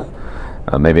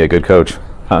like? Maybe a good coach.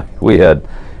 We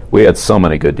had so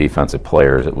many good defensive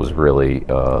players. It was really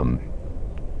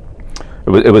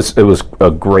it was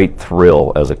a great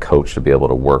thrill as a coach to be able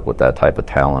to work with that type of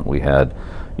talent. We had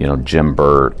Jim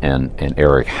Burt and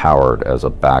Eric Howard as a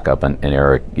backup, and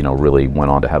Eric really went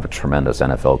on to have a tremendous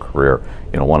NFL career.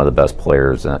 One of the best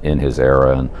players in his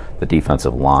era, and the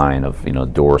defensive line of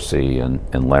Dorsey and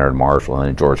Leonard Marshall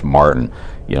and George Martin.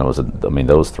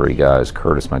 Those three guys,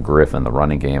 Curtis McGriff in the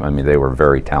running game. They were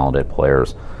very talented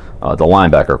players. The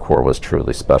linebacker core was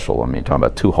truly special. Talking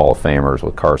about two Hall of Famers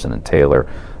with Carson and Taylor.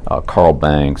 Carl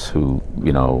Banks, who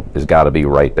has got to be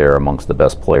right there amongst the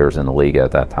best players in the league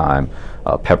at that time.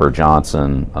 Pepper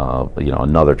Johnson,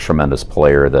 another tremendous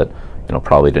player that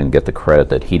probably didn't get the credit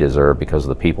that he deserved because of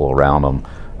the people around him.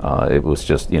 It was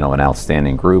just an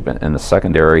outstanding group. And in the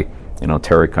secondary,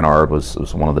 Terry Kennard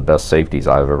was one of the best safeties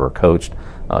I've ever coached.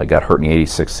 He got hurt in the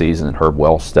 '86 season, and Herb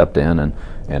Wells stepped in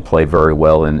and played very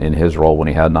well in his role when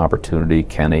he had an opportunity.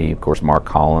 Kenny, of course, Mark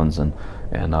Collins, and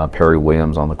Perry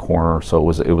Williams on the corner. So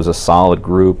it was a solid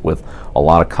group with a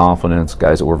lot of confidence,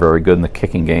 guys that were very good in the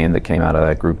kicking game that came out of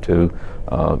that group too,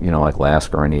 like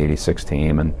Lasker in the '86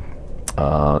 team, and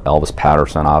Elvis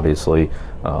Patterson, obviously,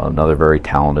 another very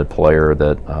talented player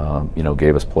that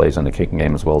gave us plays in the kicking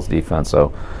game as well as defense.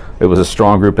 So it was a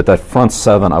strong group. But that front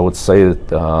seven, I would say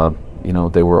that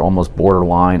they were almost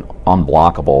borderline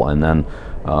unblockable, and then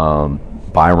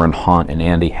Byron Hunt and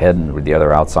Andy Hedden were the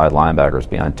other outside linebackers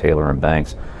behind Taylor and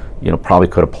Banks. Probably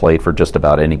could have played for just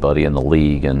about anybody in the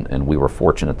league, and we were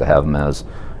fortunate to have them as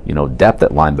depth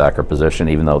at linebacker position,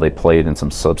 even though they played in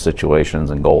some sub situations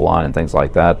and goal line and things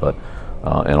like that. But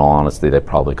in all honesty, they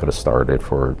probably could have started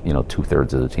for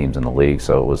 2/3 of the teams in the league.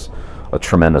 So it was a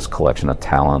tremendous collection of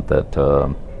talent that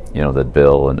that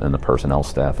Bill and the personnel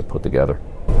staff had put together.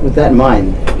 With that in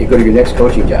mind, you go to your next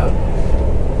coaching job.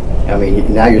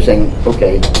 Now you're saying,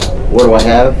 okay, what do I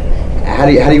have? How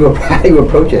do you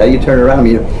approach it? How do you turn it around?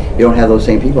 You don't have those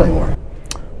same people anymore.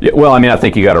 Yeah, well, I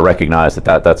think you got to recognize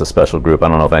that's a special group. I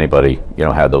don't know if anybody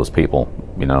had those people,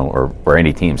 or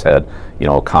any teams had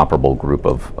a comparable group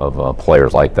of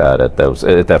players like that at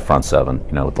that front seven,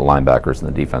 with the linebackers and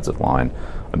the defensive line.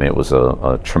 It was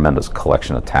a tremendous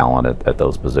collection of talent at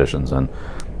those positions, and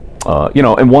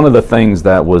and one of the things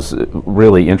that was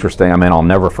really interesting, I'll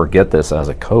never forget this as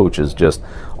a coach, is just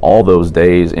all those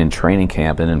days in training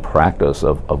camp and in practice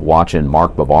of watching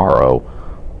Mark Bavaro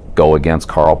go against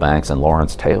Carl Banks and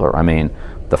Lawrence Taylor.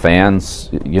 The fans,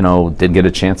 didn't get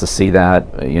a chance to see that.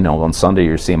 On Sunday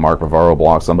you're seeing Mark Bavaro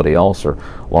block somebody else, or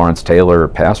Lawrence Taylor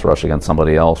pass rush against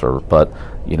somebody else, but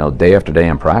day after day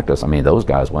in practice, those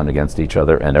guys went against each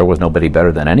other, and there was nobody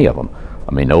better than any of them.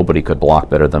 Nobody could block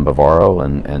better than Bavaro,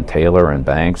 and Taylor and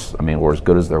Banks, were as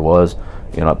good as there was,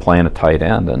 playing a tight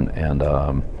end. And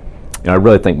I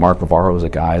really think Mark Bavaro is a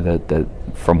guy that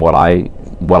from what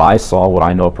I saw, what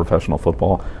I know of professional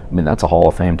football, that's a Hall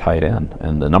of Fame tight end.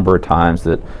 And the number of times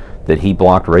that he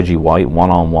blocked Reggie White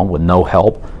one-on-one with no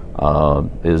help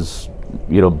is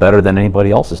better than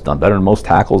anybody else has done, better than most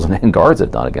tackles and guards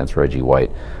have done against Reggie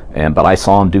White. But I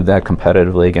saw him do that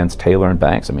competitively against Taylor and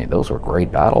Banks. Those were great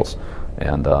battles.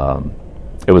 And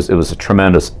it was a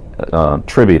tremendous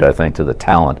tribute, I think, to the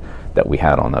talent that we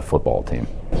had on that football team.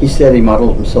 He said he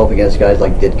modeled himself against guys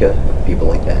like Ditka, people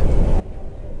like that.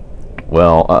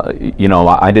 Well,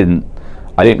 I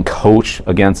didn't coach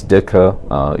against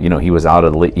Ditka. He was out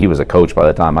of the league. He was a coach by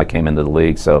the time I came into the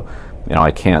league, so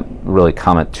I can't really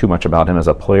comment too much about him as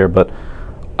a player. But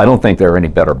I don't think there are any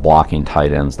better blocking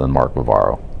tight ends than Mark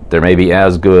Bavaro. There may be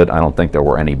as good. I don't think there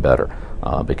were any better.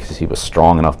 Because he was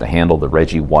strong enough to handle the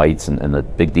Reggie Whites and the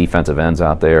big defensive ends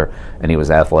out there, and he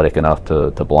was athletic enough to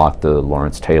block the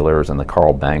Lawrence Taylors and the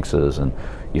Carl Bankses and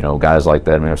guys like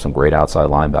that. There's some great outside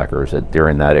linebackers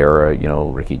during that era.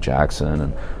 Ricky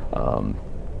Jackson and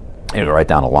right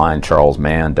down the line, Charles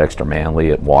Mann, Dexter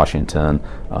Manley at Washington.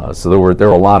 So there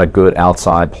were a lot of good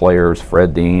outside players,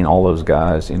 Fred Dean, all those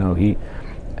guys. He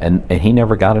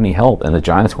never got any help. And the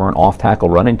Giants were an off-tackle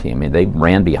running team. I mean, they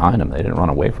ran behind him. They didn't run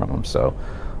away from him. So,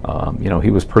 he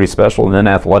was pretty special. And then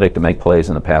athletic to make plays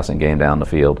in the passing game down the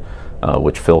field,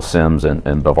 which Phil Simms and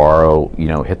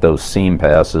Bavaro, hit those seam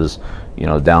passes,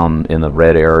 down in the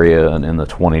red area and in the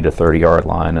 20 to 30-yard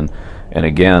line. And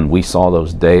again, we saw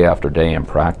those day after day in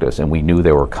practice, and we knew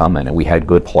they were coming, and we had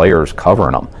good players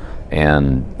covering them.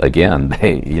 And again,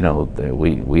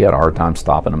 we had a hard time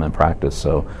stopping them in practice.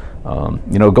 So,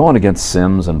 going against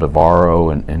Simms and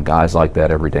Bavaro and guys like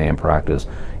that every day in practice,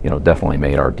 definitely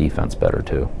made our defense better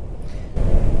too.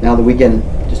 Now the weekend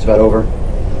just about over,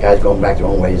 guys going back their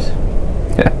own ways.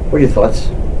 Yeah. What are your thoughts?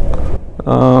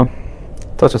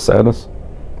 Touch of sadness,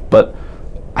 but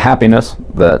happiness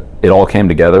that it all came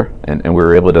together and we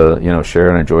were able to share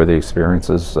and enjoy the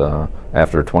experiences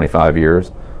after 25 years.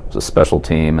 It was a special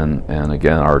team, and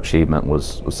again, our achievement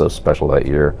was so special that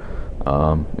year.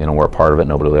 We're a part of it.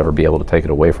 Nobody will ever be able to take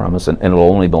it away from us, and it'll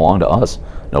only belong to us.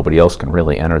 Nobody else can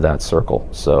really enter that circle,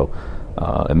 so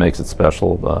it makes it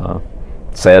special.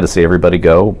 Sad to see everybody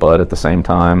go, but at the same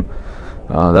time,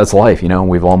 that's life.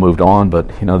 We've all moved on, but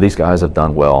these guys have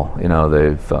done well.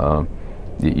 They've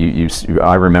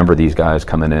I remember these guys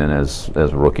coming in as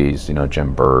rookies.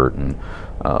 Jim Burt and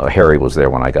Harry was there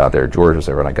when I got there. George was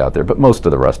there when I got there. But most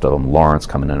of the rest of them, Lawrence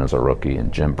coming in as a rookie,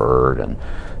 and Jim Burt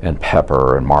and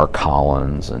Pepper and Mark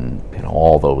Collins and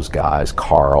all those guys,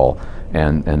 Carl,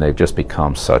 and they've just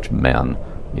become such men.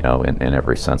 In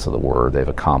every sense of the word, they've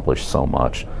accomplished so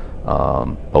much,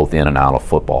 both in and out of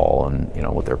football, and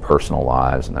with their personal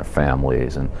lives and their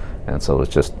families, and so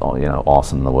it's just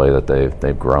awesome the way that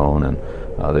they've grown, and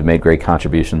they've made great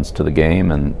contributions to the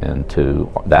game and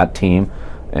to that team,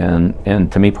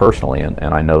 and to me personally,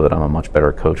 and I know that I'm a much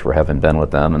better coach for having been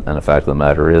with them, and the fact of the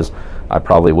matter is I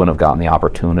probably wouldn't have gotten the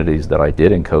opportunities that I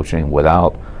did in coaching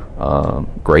without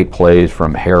great plays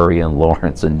from Harry and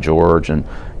Lawrence and George and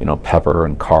Pepper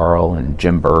and Carl and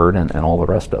Jim Byrd and all the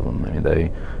rest of them. I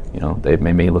mean, they've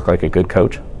made me look like a good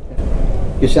coach.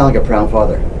 You sound like a proud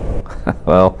father.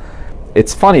 Well,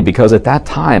 it's funny because at that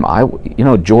time,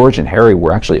 George and Harry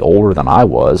were actually older than I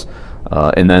was,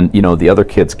 and then the other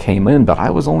kids came in, but I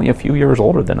was only a few years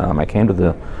older than them. I came to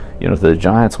the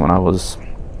Giants when I was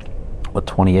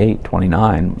 28,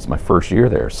 29. It was my first year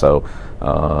there. So,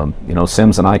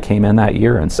 Simms and I came in that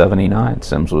year in '79.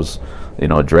 Simms was,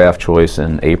 a draft choice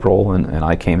in April, and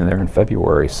I came in there in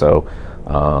February. So,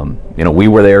 we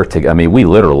were there we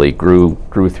literally grew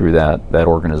through that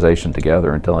organization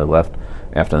together until I left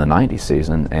after the '90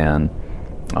 season. And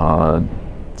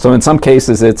so in some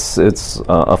cases it's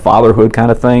a fatherhood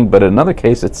kind of thing, but in another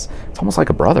case it's almost like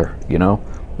a brother,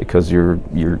 because you're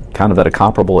kind of at a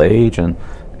comparable age, and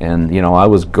I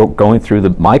was going through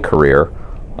my career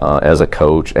as a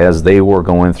coach as they were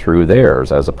going through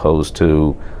theirs, as opposed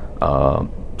to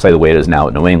say the way it is now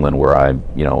at New England, where I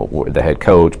the head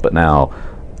coach, but now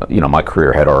my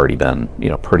career had already been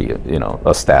pretty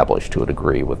established to a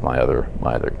degree with my other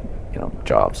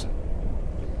jobs.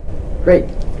 Great.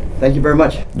 Thank you very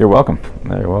much. You're welcome.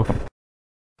 You're welcome.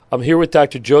 I'm here with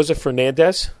Dr. Joseph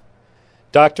Fernandez,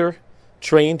 doctor,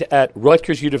 trained at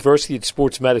Rutgers University in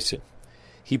sports medicine.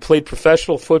 He played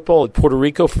professional football in Puerto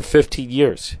Rico for 15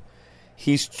 years.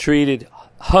 He's treated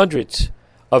hundreds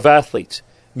of athletes,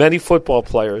 many football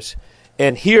players,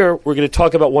 and here we're going to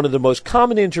talk about one of the most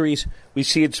common injuries we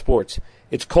see in sports.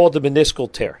 It's called the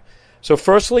meniscal tear. So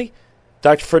firstly,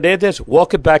 Dr. Fernandez,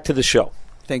 welcome back to the show.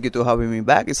 Thank you for having me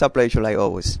back. It's a pleasure like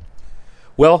always.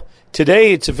 Well,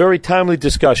 today it's a very timely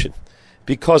discussion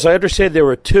because I understand there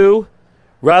were two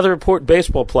rather important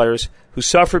baseball players who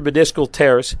suffered meniscal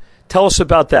tears. Tell us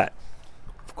about that.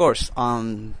 Of course,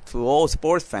 to all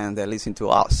sports fans that listen to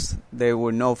us, they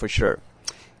will know for sure.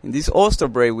 In this All-Star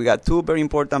break, we got two very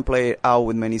important players out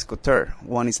with meniscal tear.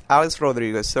 One is Alex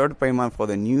Rodriguez, third baseman for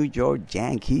the New York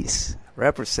Yankees,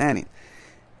 representing.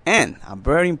 And a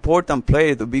very important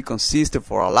player to be consistent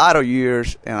for a lot of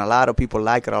years, and a lot of people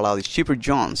like it a lot, is Chipper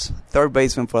Jones, third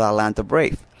baseman for the Atlanta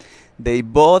Braves. They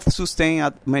both sustained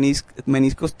a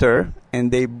meniscus tear, and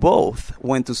they both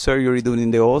went to surgery during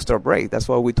the All-Star break. That's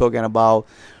why we're talking about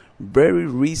very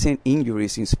recent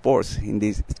injuries in sports in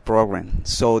this program.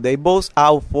 So they both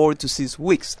out 4 to 6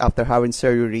 weeks after having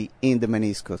surgery in the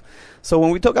meniscus. So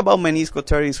when we talk about meniscus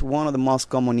tear, it's one of the most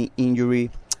common injury.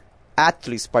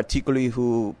 Athletes, particularly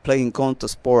who play in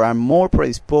contact sport, are more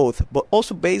predisposed, but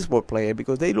also baseball players,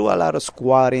 because they do a lot of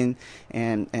squatting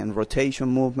and rotation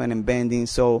movement and bending,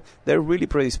 so they're really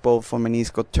predisposed for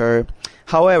meniscal tear.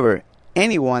 However,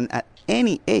 anyone at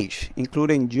any age,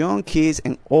 including young kids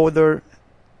and older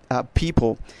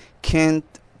people, can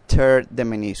tear the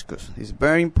meniscus. It's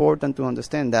very important to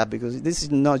understand that, because this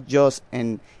is not just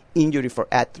an injury for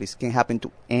athletes. It can happen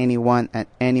to anyone at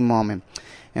any moment.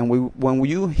 And when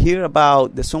you hear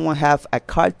about that someone have a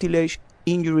cartilage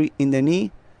injury in the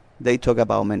knee, they talk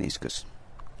about meniscus.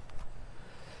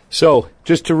 So,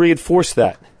 just to reinforce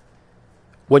that,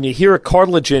 when you hear a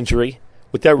cartilage injury,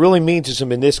 what that really means is a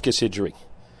meniscus injury.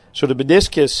 So the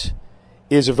meniscus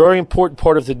is a very important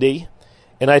part of the knee,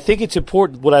 and I think it's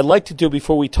important. What I'd like to do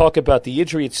before we talk about the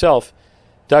injury itself,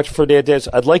 Dr. Fernandez,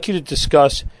 I'd like you to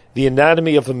discuss the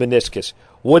anatomy of a meniscus.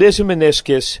 What is a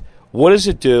meniscus? What does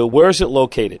it do? Where is it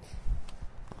located?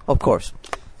 Of course.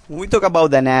 When we talk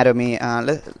about the anatomy,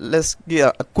 let's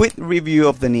get a quick review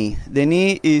of the knee. The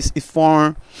knee is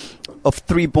formed of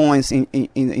 3 bones in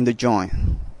the joint.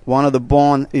 One of the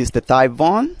bones is the thigh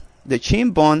bone, the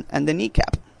shin bone, and the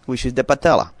kneecap, which is the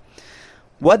patella.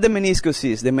 What the meniscus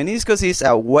is? The meniscus is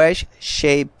a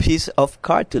wedge-shaped piece of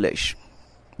cartilage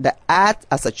that acts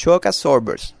as a shock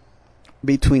absorber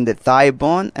between the thigh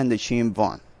bone and the shin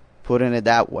bone, putting it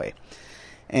that way.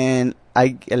 And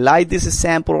I like this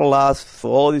example a lot for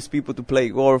all these people to play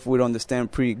golf would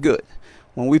understand pretty good.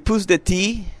 When we push the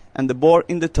tee and the ball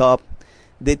in the top,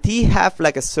 the tee have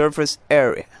like a surface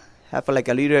area, have like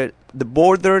a little, the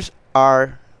borders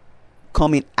are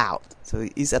coming out. So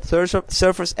it's a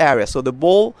surface area. So the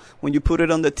ball, when you put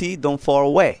it on the tee, don't fall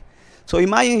away. So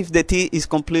imagine if the tee is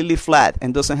completely flat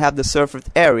and doesn't have the surface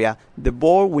area, the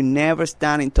ball will never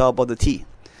stand on top of the tee.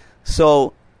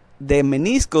 So the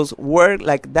meniscus work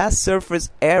like that surface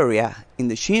area in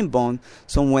the shin bone,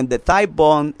 so when the thigh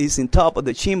bone is in top of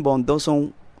the shin bone,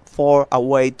 doesn't fall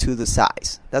away to the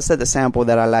sides. That's the example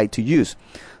that I like to use.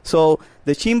 So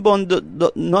the shin bone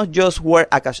do not just work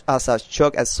as a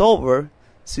shock absorber,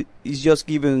 it's just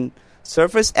giving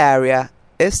surface area,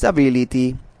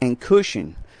 stability, and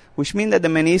cushion, which means that the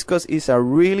meniscus is a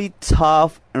really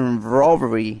tough and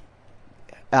rubbery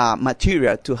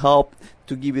material to help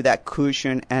to give you that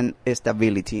cushion and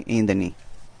stability in the knee.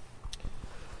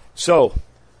 So,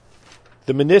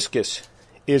 the meniscus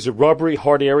is a rubbery,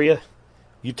 hard area.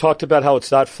 You talked about how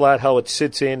it's not flat, how it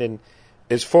sits in, and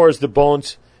as far as the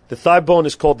bones, the thigh bone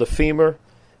is called the femur,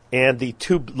 and the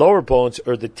 2 lower bones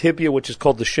are the tibia, which is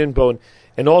called the shin bone,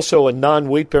 and also a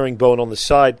non-weight-bearing bone on the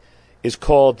side is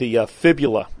called the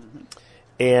fibula.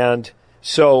 And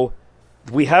so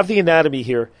we have the anatomy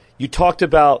here. You talked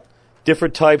about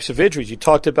different types of injuries. You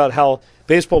talked about how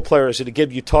baseball players, and again,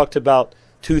 you talked about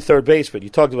 2 third basemen. You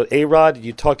talked about A-Rod, and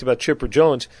you talked about Chipper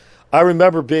Jones. I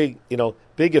remember being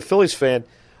a Phillies fan.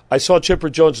 I saw Chipper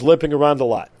Jones limping around a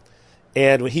lot,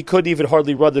 and he couldn't even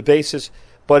hardly run the bases.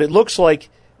 But it looks like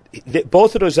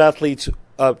both of those athletes,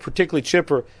 particularly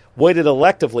Chipper, waited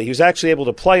electively. He was actually able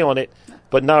to play on it,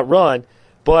 but not run.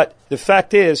 But the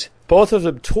fact is, both of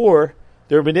them tore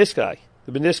their menisci,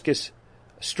 the meniscus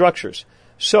structures.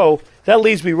 So that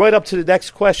leads me right up to the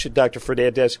next question, Dr.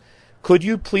 Fernandez. Could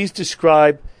you please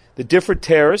describe the different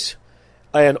tears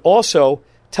and also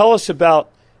tell us about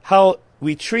how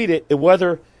we treat it and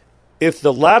whether if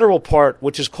the lateral part,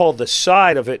 which is called the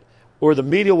side of it, or the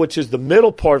medial, which is the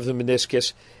middle part of the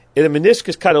meniscus, and the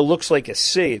meniscus kind of looks like a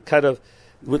C. It kind of,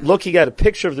 looking at a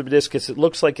picture of the meniscus, it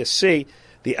looks like a C.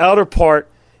 The outer part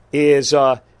is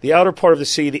the outer part of the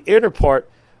C. The inner part,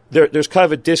 there's kind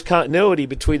of a discontinuity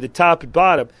between the top and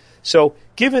bottom. So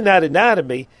given that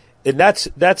anatomy, and that's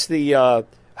the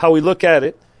how we look at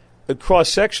it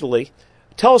cross-sectionally,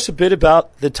 tell us a bit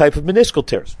about the type of meniscal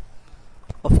tears.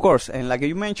 Of course, and like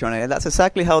you mentioned, that's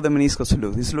exactly how the meniscus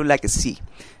look. This look like a C.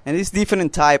 And it's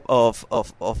different type of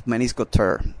meniscal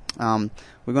tear.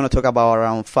 We're going to talk about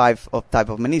around 5 type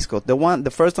of meniscus.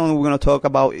 The first one we're going to talk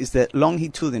about is the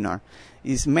longitudinal.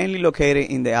 It's mainly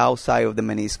located in the outside of the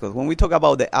meniscus. When we talk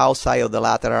about the outside of the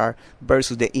lateral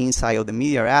versus the inside of the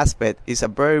medial aspect, it's a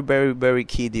very, very, very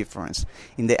key difference.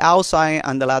 In the outside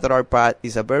and the lateral part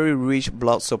is a very rich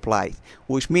blood supply,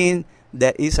 which means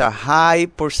that is a high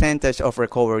percentage of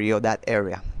recovery of that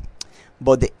area.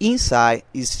 But the inside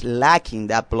is lacking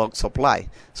that blood supply.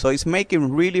 So it's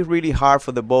making really, really hard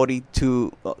for the body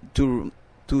to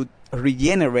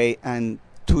regenerate and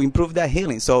to improve that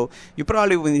healing. So you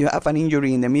probably, when you have an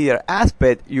injury in the medial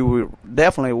aspect, you will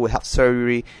definitely have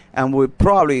surgery and will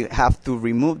probably have to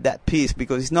remove that piece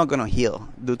because it's not going to heal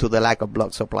due to the lack of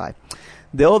blood supply.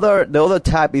 The other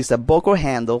type is the buccal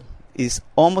handle. Is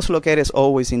almost located as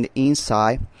always in the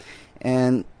inside,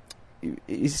 and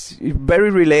it's very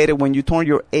related. When you turn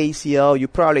your ACL, you're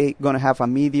probably going to have a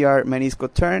medial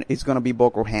meniscal turn. It's going to be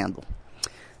buccal handle.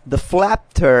 The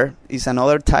flap tear is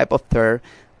another type of tear.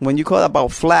 When you call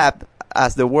about flap,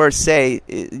 as the words say,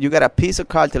 you got a piece of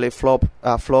cartilage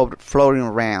floating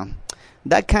around.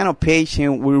 That kind of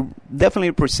patient will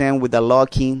definitely present with a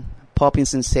locking, popping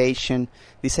sensation.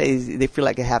 They say they feel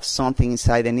like they have something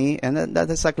inside the knee, and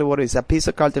that's exactly what it is, a piece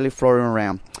of cartilage floating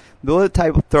around. The other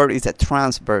type of third is a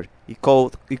transverse. It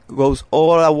goes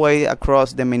all the way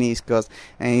across the meniscus,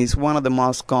 and it's one of the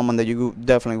most common that you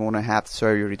definitely want to have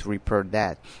surgery to repair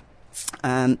that.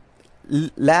 And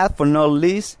last but not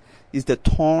least is the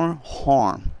torn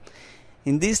horn.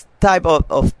 In this type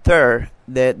of third,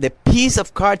 the piece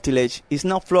of cartilage is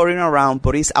not floating around,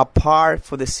 but it's apart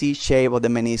for the C shape of the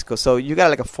meniscus. So you got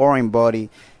like a foreign body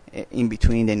in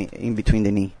between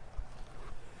the knee.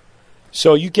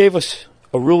 So you gave us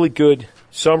a really good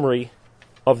summary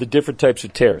of the different types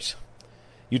of tears.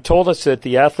 You told us that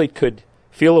the athlete could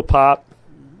feel a pop.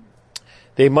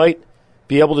 They might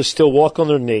be able to still walk on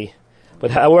their knee,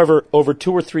 but however, over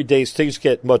 2 or 3 days, things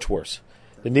get much worse.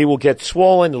 The knee will get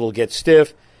swollen, it'll get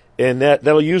stiff, and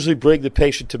that'll usually bring the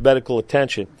patient to medical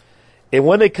attention. And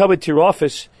when they come into your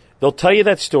office, they'll tell you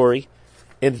that story,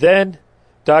 and then,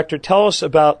 doctor, tell us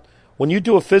about when you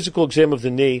do a physical exam of the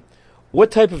knee,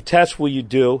 what type of tests will you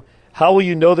do? How will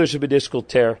you know there's a meniscal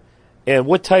tear? And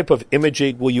what type of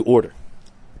imaging will you order?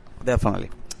 Definitely.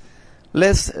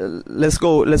 Let's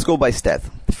go by step.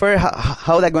 First,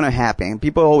 how that going to happen?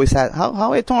 People always ask,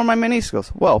 how I torn my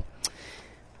meniscus? Well,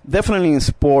 definitely in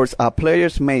sports,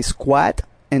 players may squat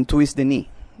and twist the knee.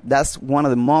 That's one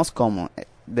of the most common.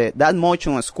 That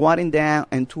motion of squatting down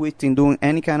and twisting, doing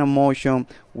any kind of motion,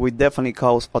 will definitely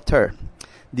cause a tear.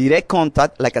 Direct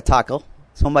contact, like a tackle.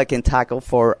 Somebody can tackle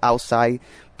for outside,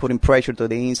 putting pressure to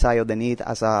the inside of the knee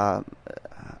as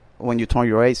when you turn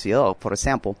your ACL, for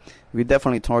example, we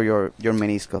definitely turn your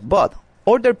meniscus. But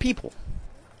older people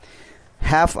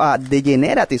have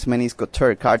degenerative meniscus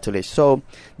tear cartilage. So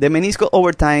the meniscus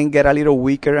over time get a little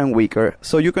weaker and weaker.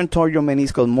 So you can turn your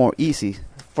meniscus more easy.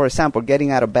 For example,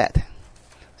 getting out of bed.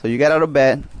 So you get out of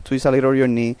bed, twist a little your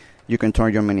knee, you can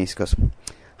turn your meniscus.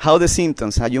 How the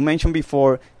symptoms? As you mentioned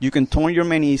before, you can turn your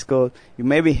meniscus. You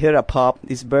maybe hear a pop.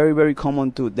 It's very, very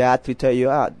common to the athlete tell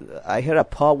you, I heard a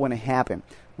pop when it happened.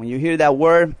 When you hear that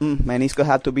word, meniscus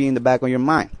have to be in the back of your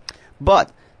mind.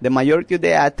 But the majority of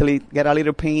the athletes get a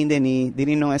little pain in the knee,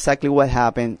 didn't know exactly what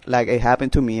happened, like it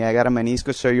happened to me. I got a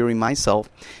meniscus surgery myself.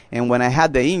 And when I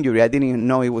had the injury, I didn't even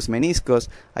know it was meniscus.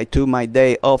 I took my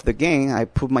day off the game. I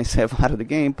put myself out of the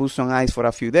game, put some ice for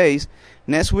a few days.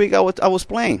 Next week, I was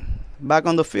playing back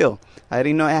on the field. I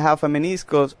didn't know I have a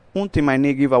meniscus until my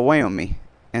knee gave away on me.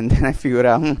 And then I figured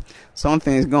out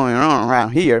something is going on around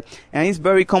here. And it's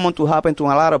very common to happen to a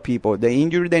lot of people. They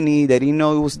injure the knee. They didn't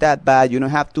know it was that bad. You don't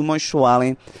have too much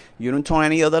swelling. You don't turn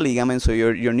any other ligament, so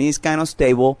your knee is kind of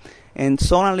stable. And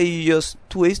suddenly you just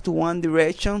twist to one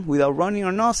direction without running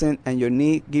or nothing, and your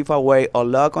knee give away or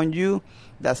lock on you.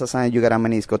 That's a sign you got a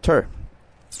meniscus tear.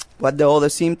 What the other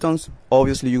symptoms?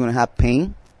 Obviously, you're going to have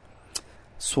pain,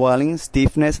 swelling,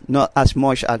 stiffness, not as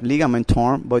much as ligament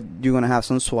torn, but you're going to have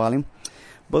some swelling.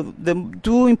 But the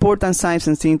two important signs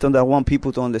and symptoms that I want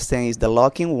people to understand is the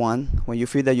locking one, when you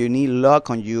feel that your knee lock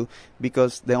on you,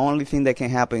 because the only thing that can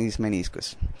happen is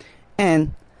meniscus.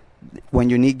 And when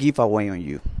your knee give away on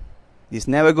you. It's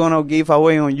never going to give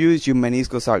away on you if your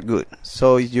meniscus are good.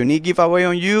 So if your knee give away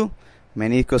on you,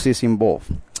 meniscus is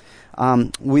involved.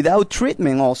 Without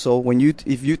treatment also,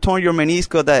 if you turn your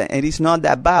meniscus, that it is not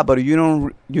that bad, but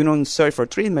you don't search for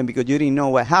treatment because you didn't know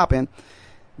what happened,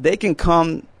 they can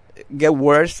get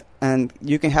worse, and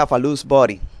you can have a loose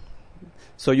body.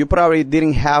 So you probably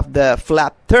didn't have the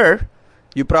flap tear,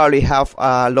 you probably have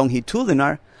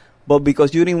longitudinal, but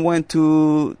because you didn't want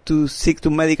to seek to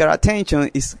medical attention,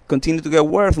 it's continue to get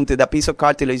worse until the piece of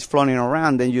cartilage is floating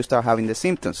around, then you start having the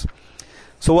symptoms.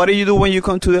 So what do you do when you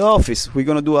come to the office? We're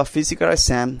going to do a physical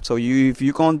exam. So if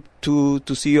you come to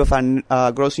see a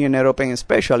gross neuropathy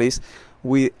specialist,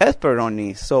 we expert on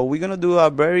this. So we're going to do a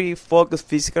very focused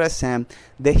physical exam.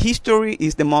 The history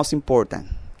is the most important.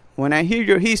 When I hear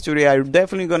your history, I'm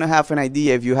definitely going to have an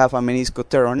idea if you have a meniscus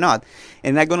tear or not.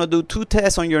 And I'm going to do 2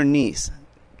 tests on your knees.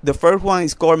 The first one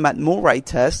is called McMurray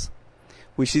test,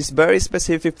 which is very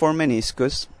specific for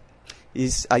meniscus.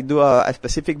 I do a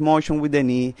specific motion with the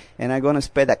knee, and I'm going to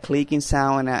expect a clicking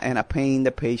sound and a pain in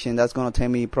the patient. That's going to tell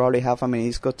me you probably have a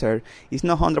meniscus tear. It's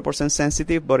not 100%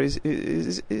 sensitive, but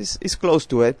it's close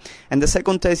to it. And the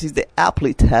second test is the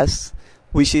Apley test,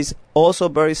 which is also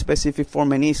very specific for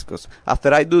meniscus.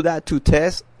 After I do that 2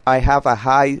 tests, I have a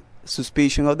high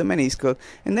suspicion of the meniscus,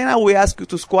 and then I will ask you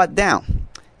to squat down.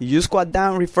 If you squat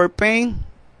down, refer pain,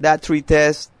 that 3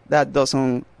 tests, that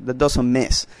doesn't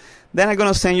miss. Then I'm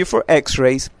going to send you for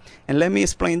x-rays. And let me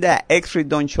explain that. X-rays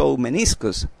don't show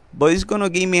meniscus. but it's gonna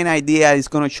give me an idea. It's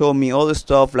gonna show me all the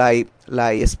stuff like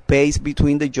space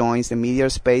between the joints, the medial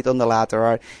space on the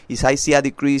lateral. If I see a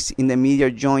decrease in the medial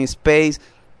joint space,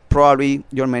 probably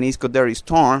your meniscus there is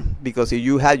torn, because if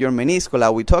you had your meniscus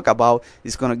like we talked about,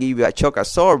 it's going to give you a shock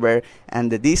absorber, and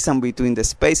the distance between the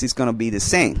space is going to be the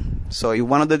same. So if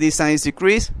one of the distance is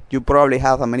decreased, you probably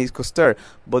have a meniscus tear.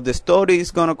 But the study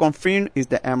is going to confirm is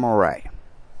the MRI.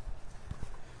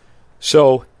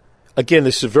 So, again,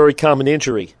 this is a very common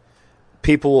injury.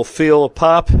 People will feel a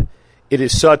pop. It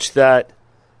is such that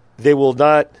they will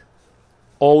not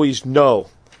always know.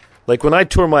 Like when I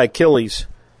tore my Achilles,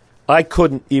 I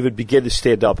couldn't even begin to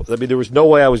stand up. I mean, there was no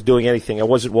way I was doing anything. I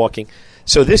wasn't walking.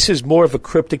 So this is more of a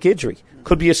cryptic injury.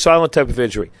 Could be a silent type of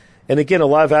injury. And again, a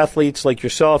lot of athletes like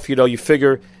yourself, you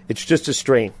figure it's just a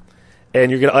strain.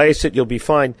 And you're going to ice it, you'll be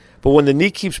fine. But when the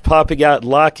knee keeps popping out and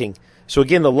locking, so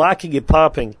again, the locking and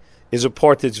popping is a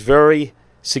part that's very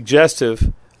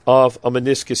suggestive of a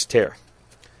meniscus tear.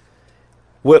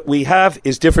 What we have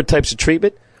is different types of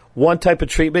treatment. One type of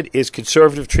treatment is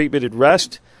conservative treatment and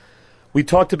rest. We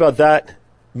talked about that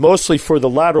mostly for the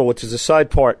lateral, which is the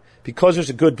side part, because there's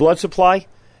a good blood supply,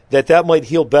 that might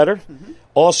heal better. Mm-hmm.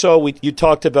 Also, you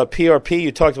talked about PRP,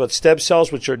 you talked about stem cells,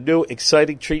 which are new,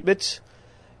 exciting treatments.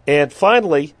 And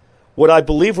finally, what I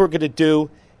believe we're going to do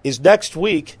is next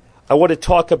week, I want to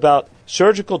talk about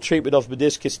surgical treatment of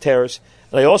meniscus tears,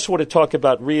 and I also want to talk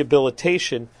about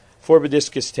rehabilitation for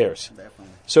meniscus tears. Definitely.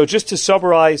 So just to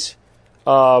summarize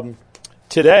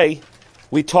today,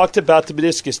 we talked about the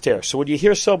meniscus tear. So when you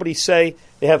hear somebody say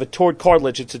they have a torn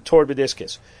cartilage, it's a torn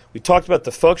meniscus. We talked about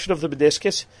the function of the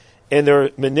meniscus and their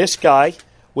menisci,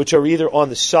 which are either on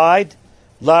the side,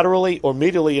 laterally, or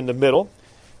medially in the middle.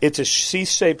 It's a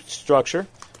C-shaped structure.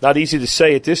 Not easy to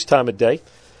say at this time of day.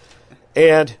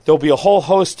 And there'll be a whole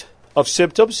host of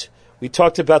symptoms. We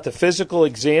talked about the physical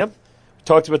exam. We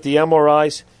talked about the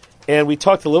MRIs. And we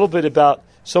talked a little bit about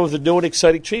some of the new and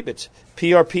exciting treatments,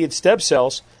 PRP and stem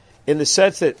cells, in the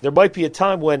sense that there might be a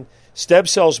time when stem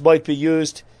cells might be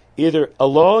used either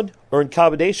alone or in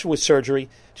combination with surgery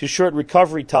to shorten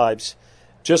recovery times,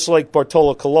 just like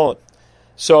Bartolo Colon.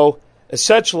 So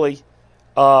essentially,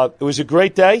 it was a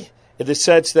great day in the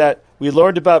sense that we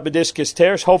learned about meniscus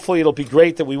tears. Hopefully it'll be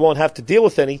great that we won't have to deal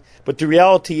with any, but the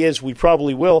reality is we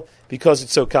probably will because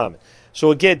it's so common.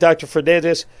 So again, Dr.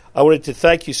 Fernandez, I wanted to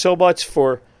thank you so much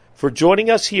for joining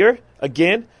us here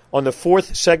again on the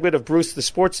fourth segment of Bruce the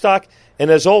Sports Doc. And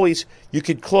as always, you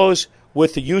can close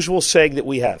with the usual saying that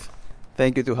we have.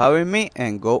 Thank you for having me,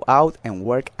 and go out and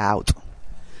work out.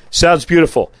 Sounds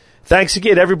beautiful. Thanks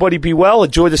again, everybody. Be well.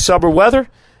 Enjoy the summer weather.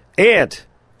 And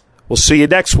we'll see you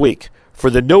next week for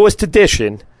the newest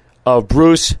edition of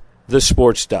Bruce the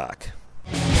Sports Doc.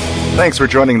 Thanks for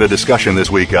joining the discussion this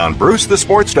week on Bruce the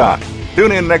Sports Doc.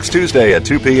 Tune in next Tuesday at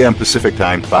 2 p.m. Pacific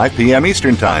Time, 5 p.m.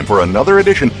 Eastern Time for another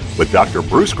edition with Dr.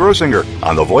 Bruce Grossinger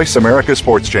on the Voice America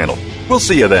Sports Channel. We'll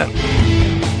see you then.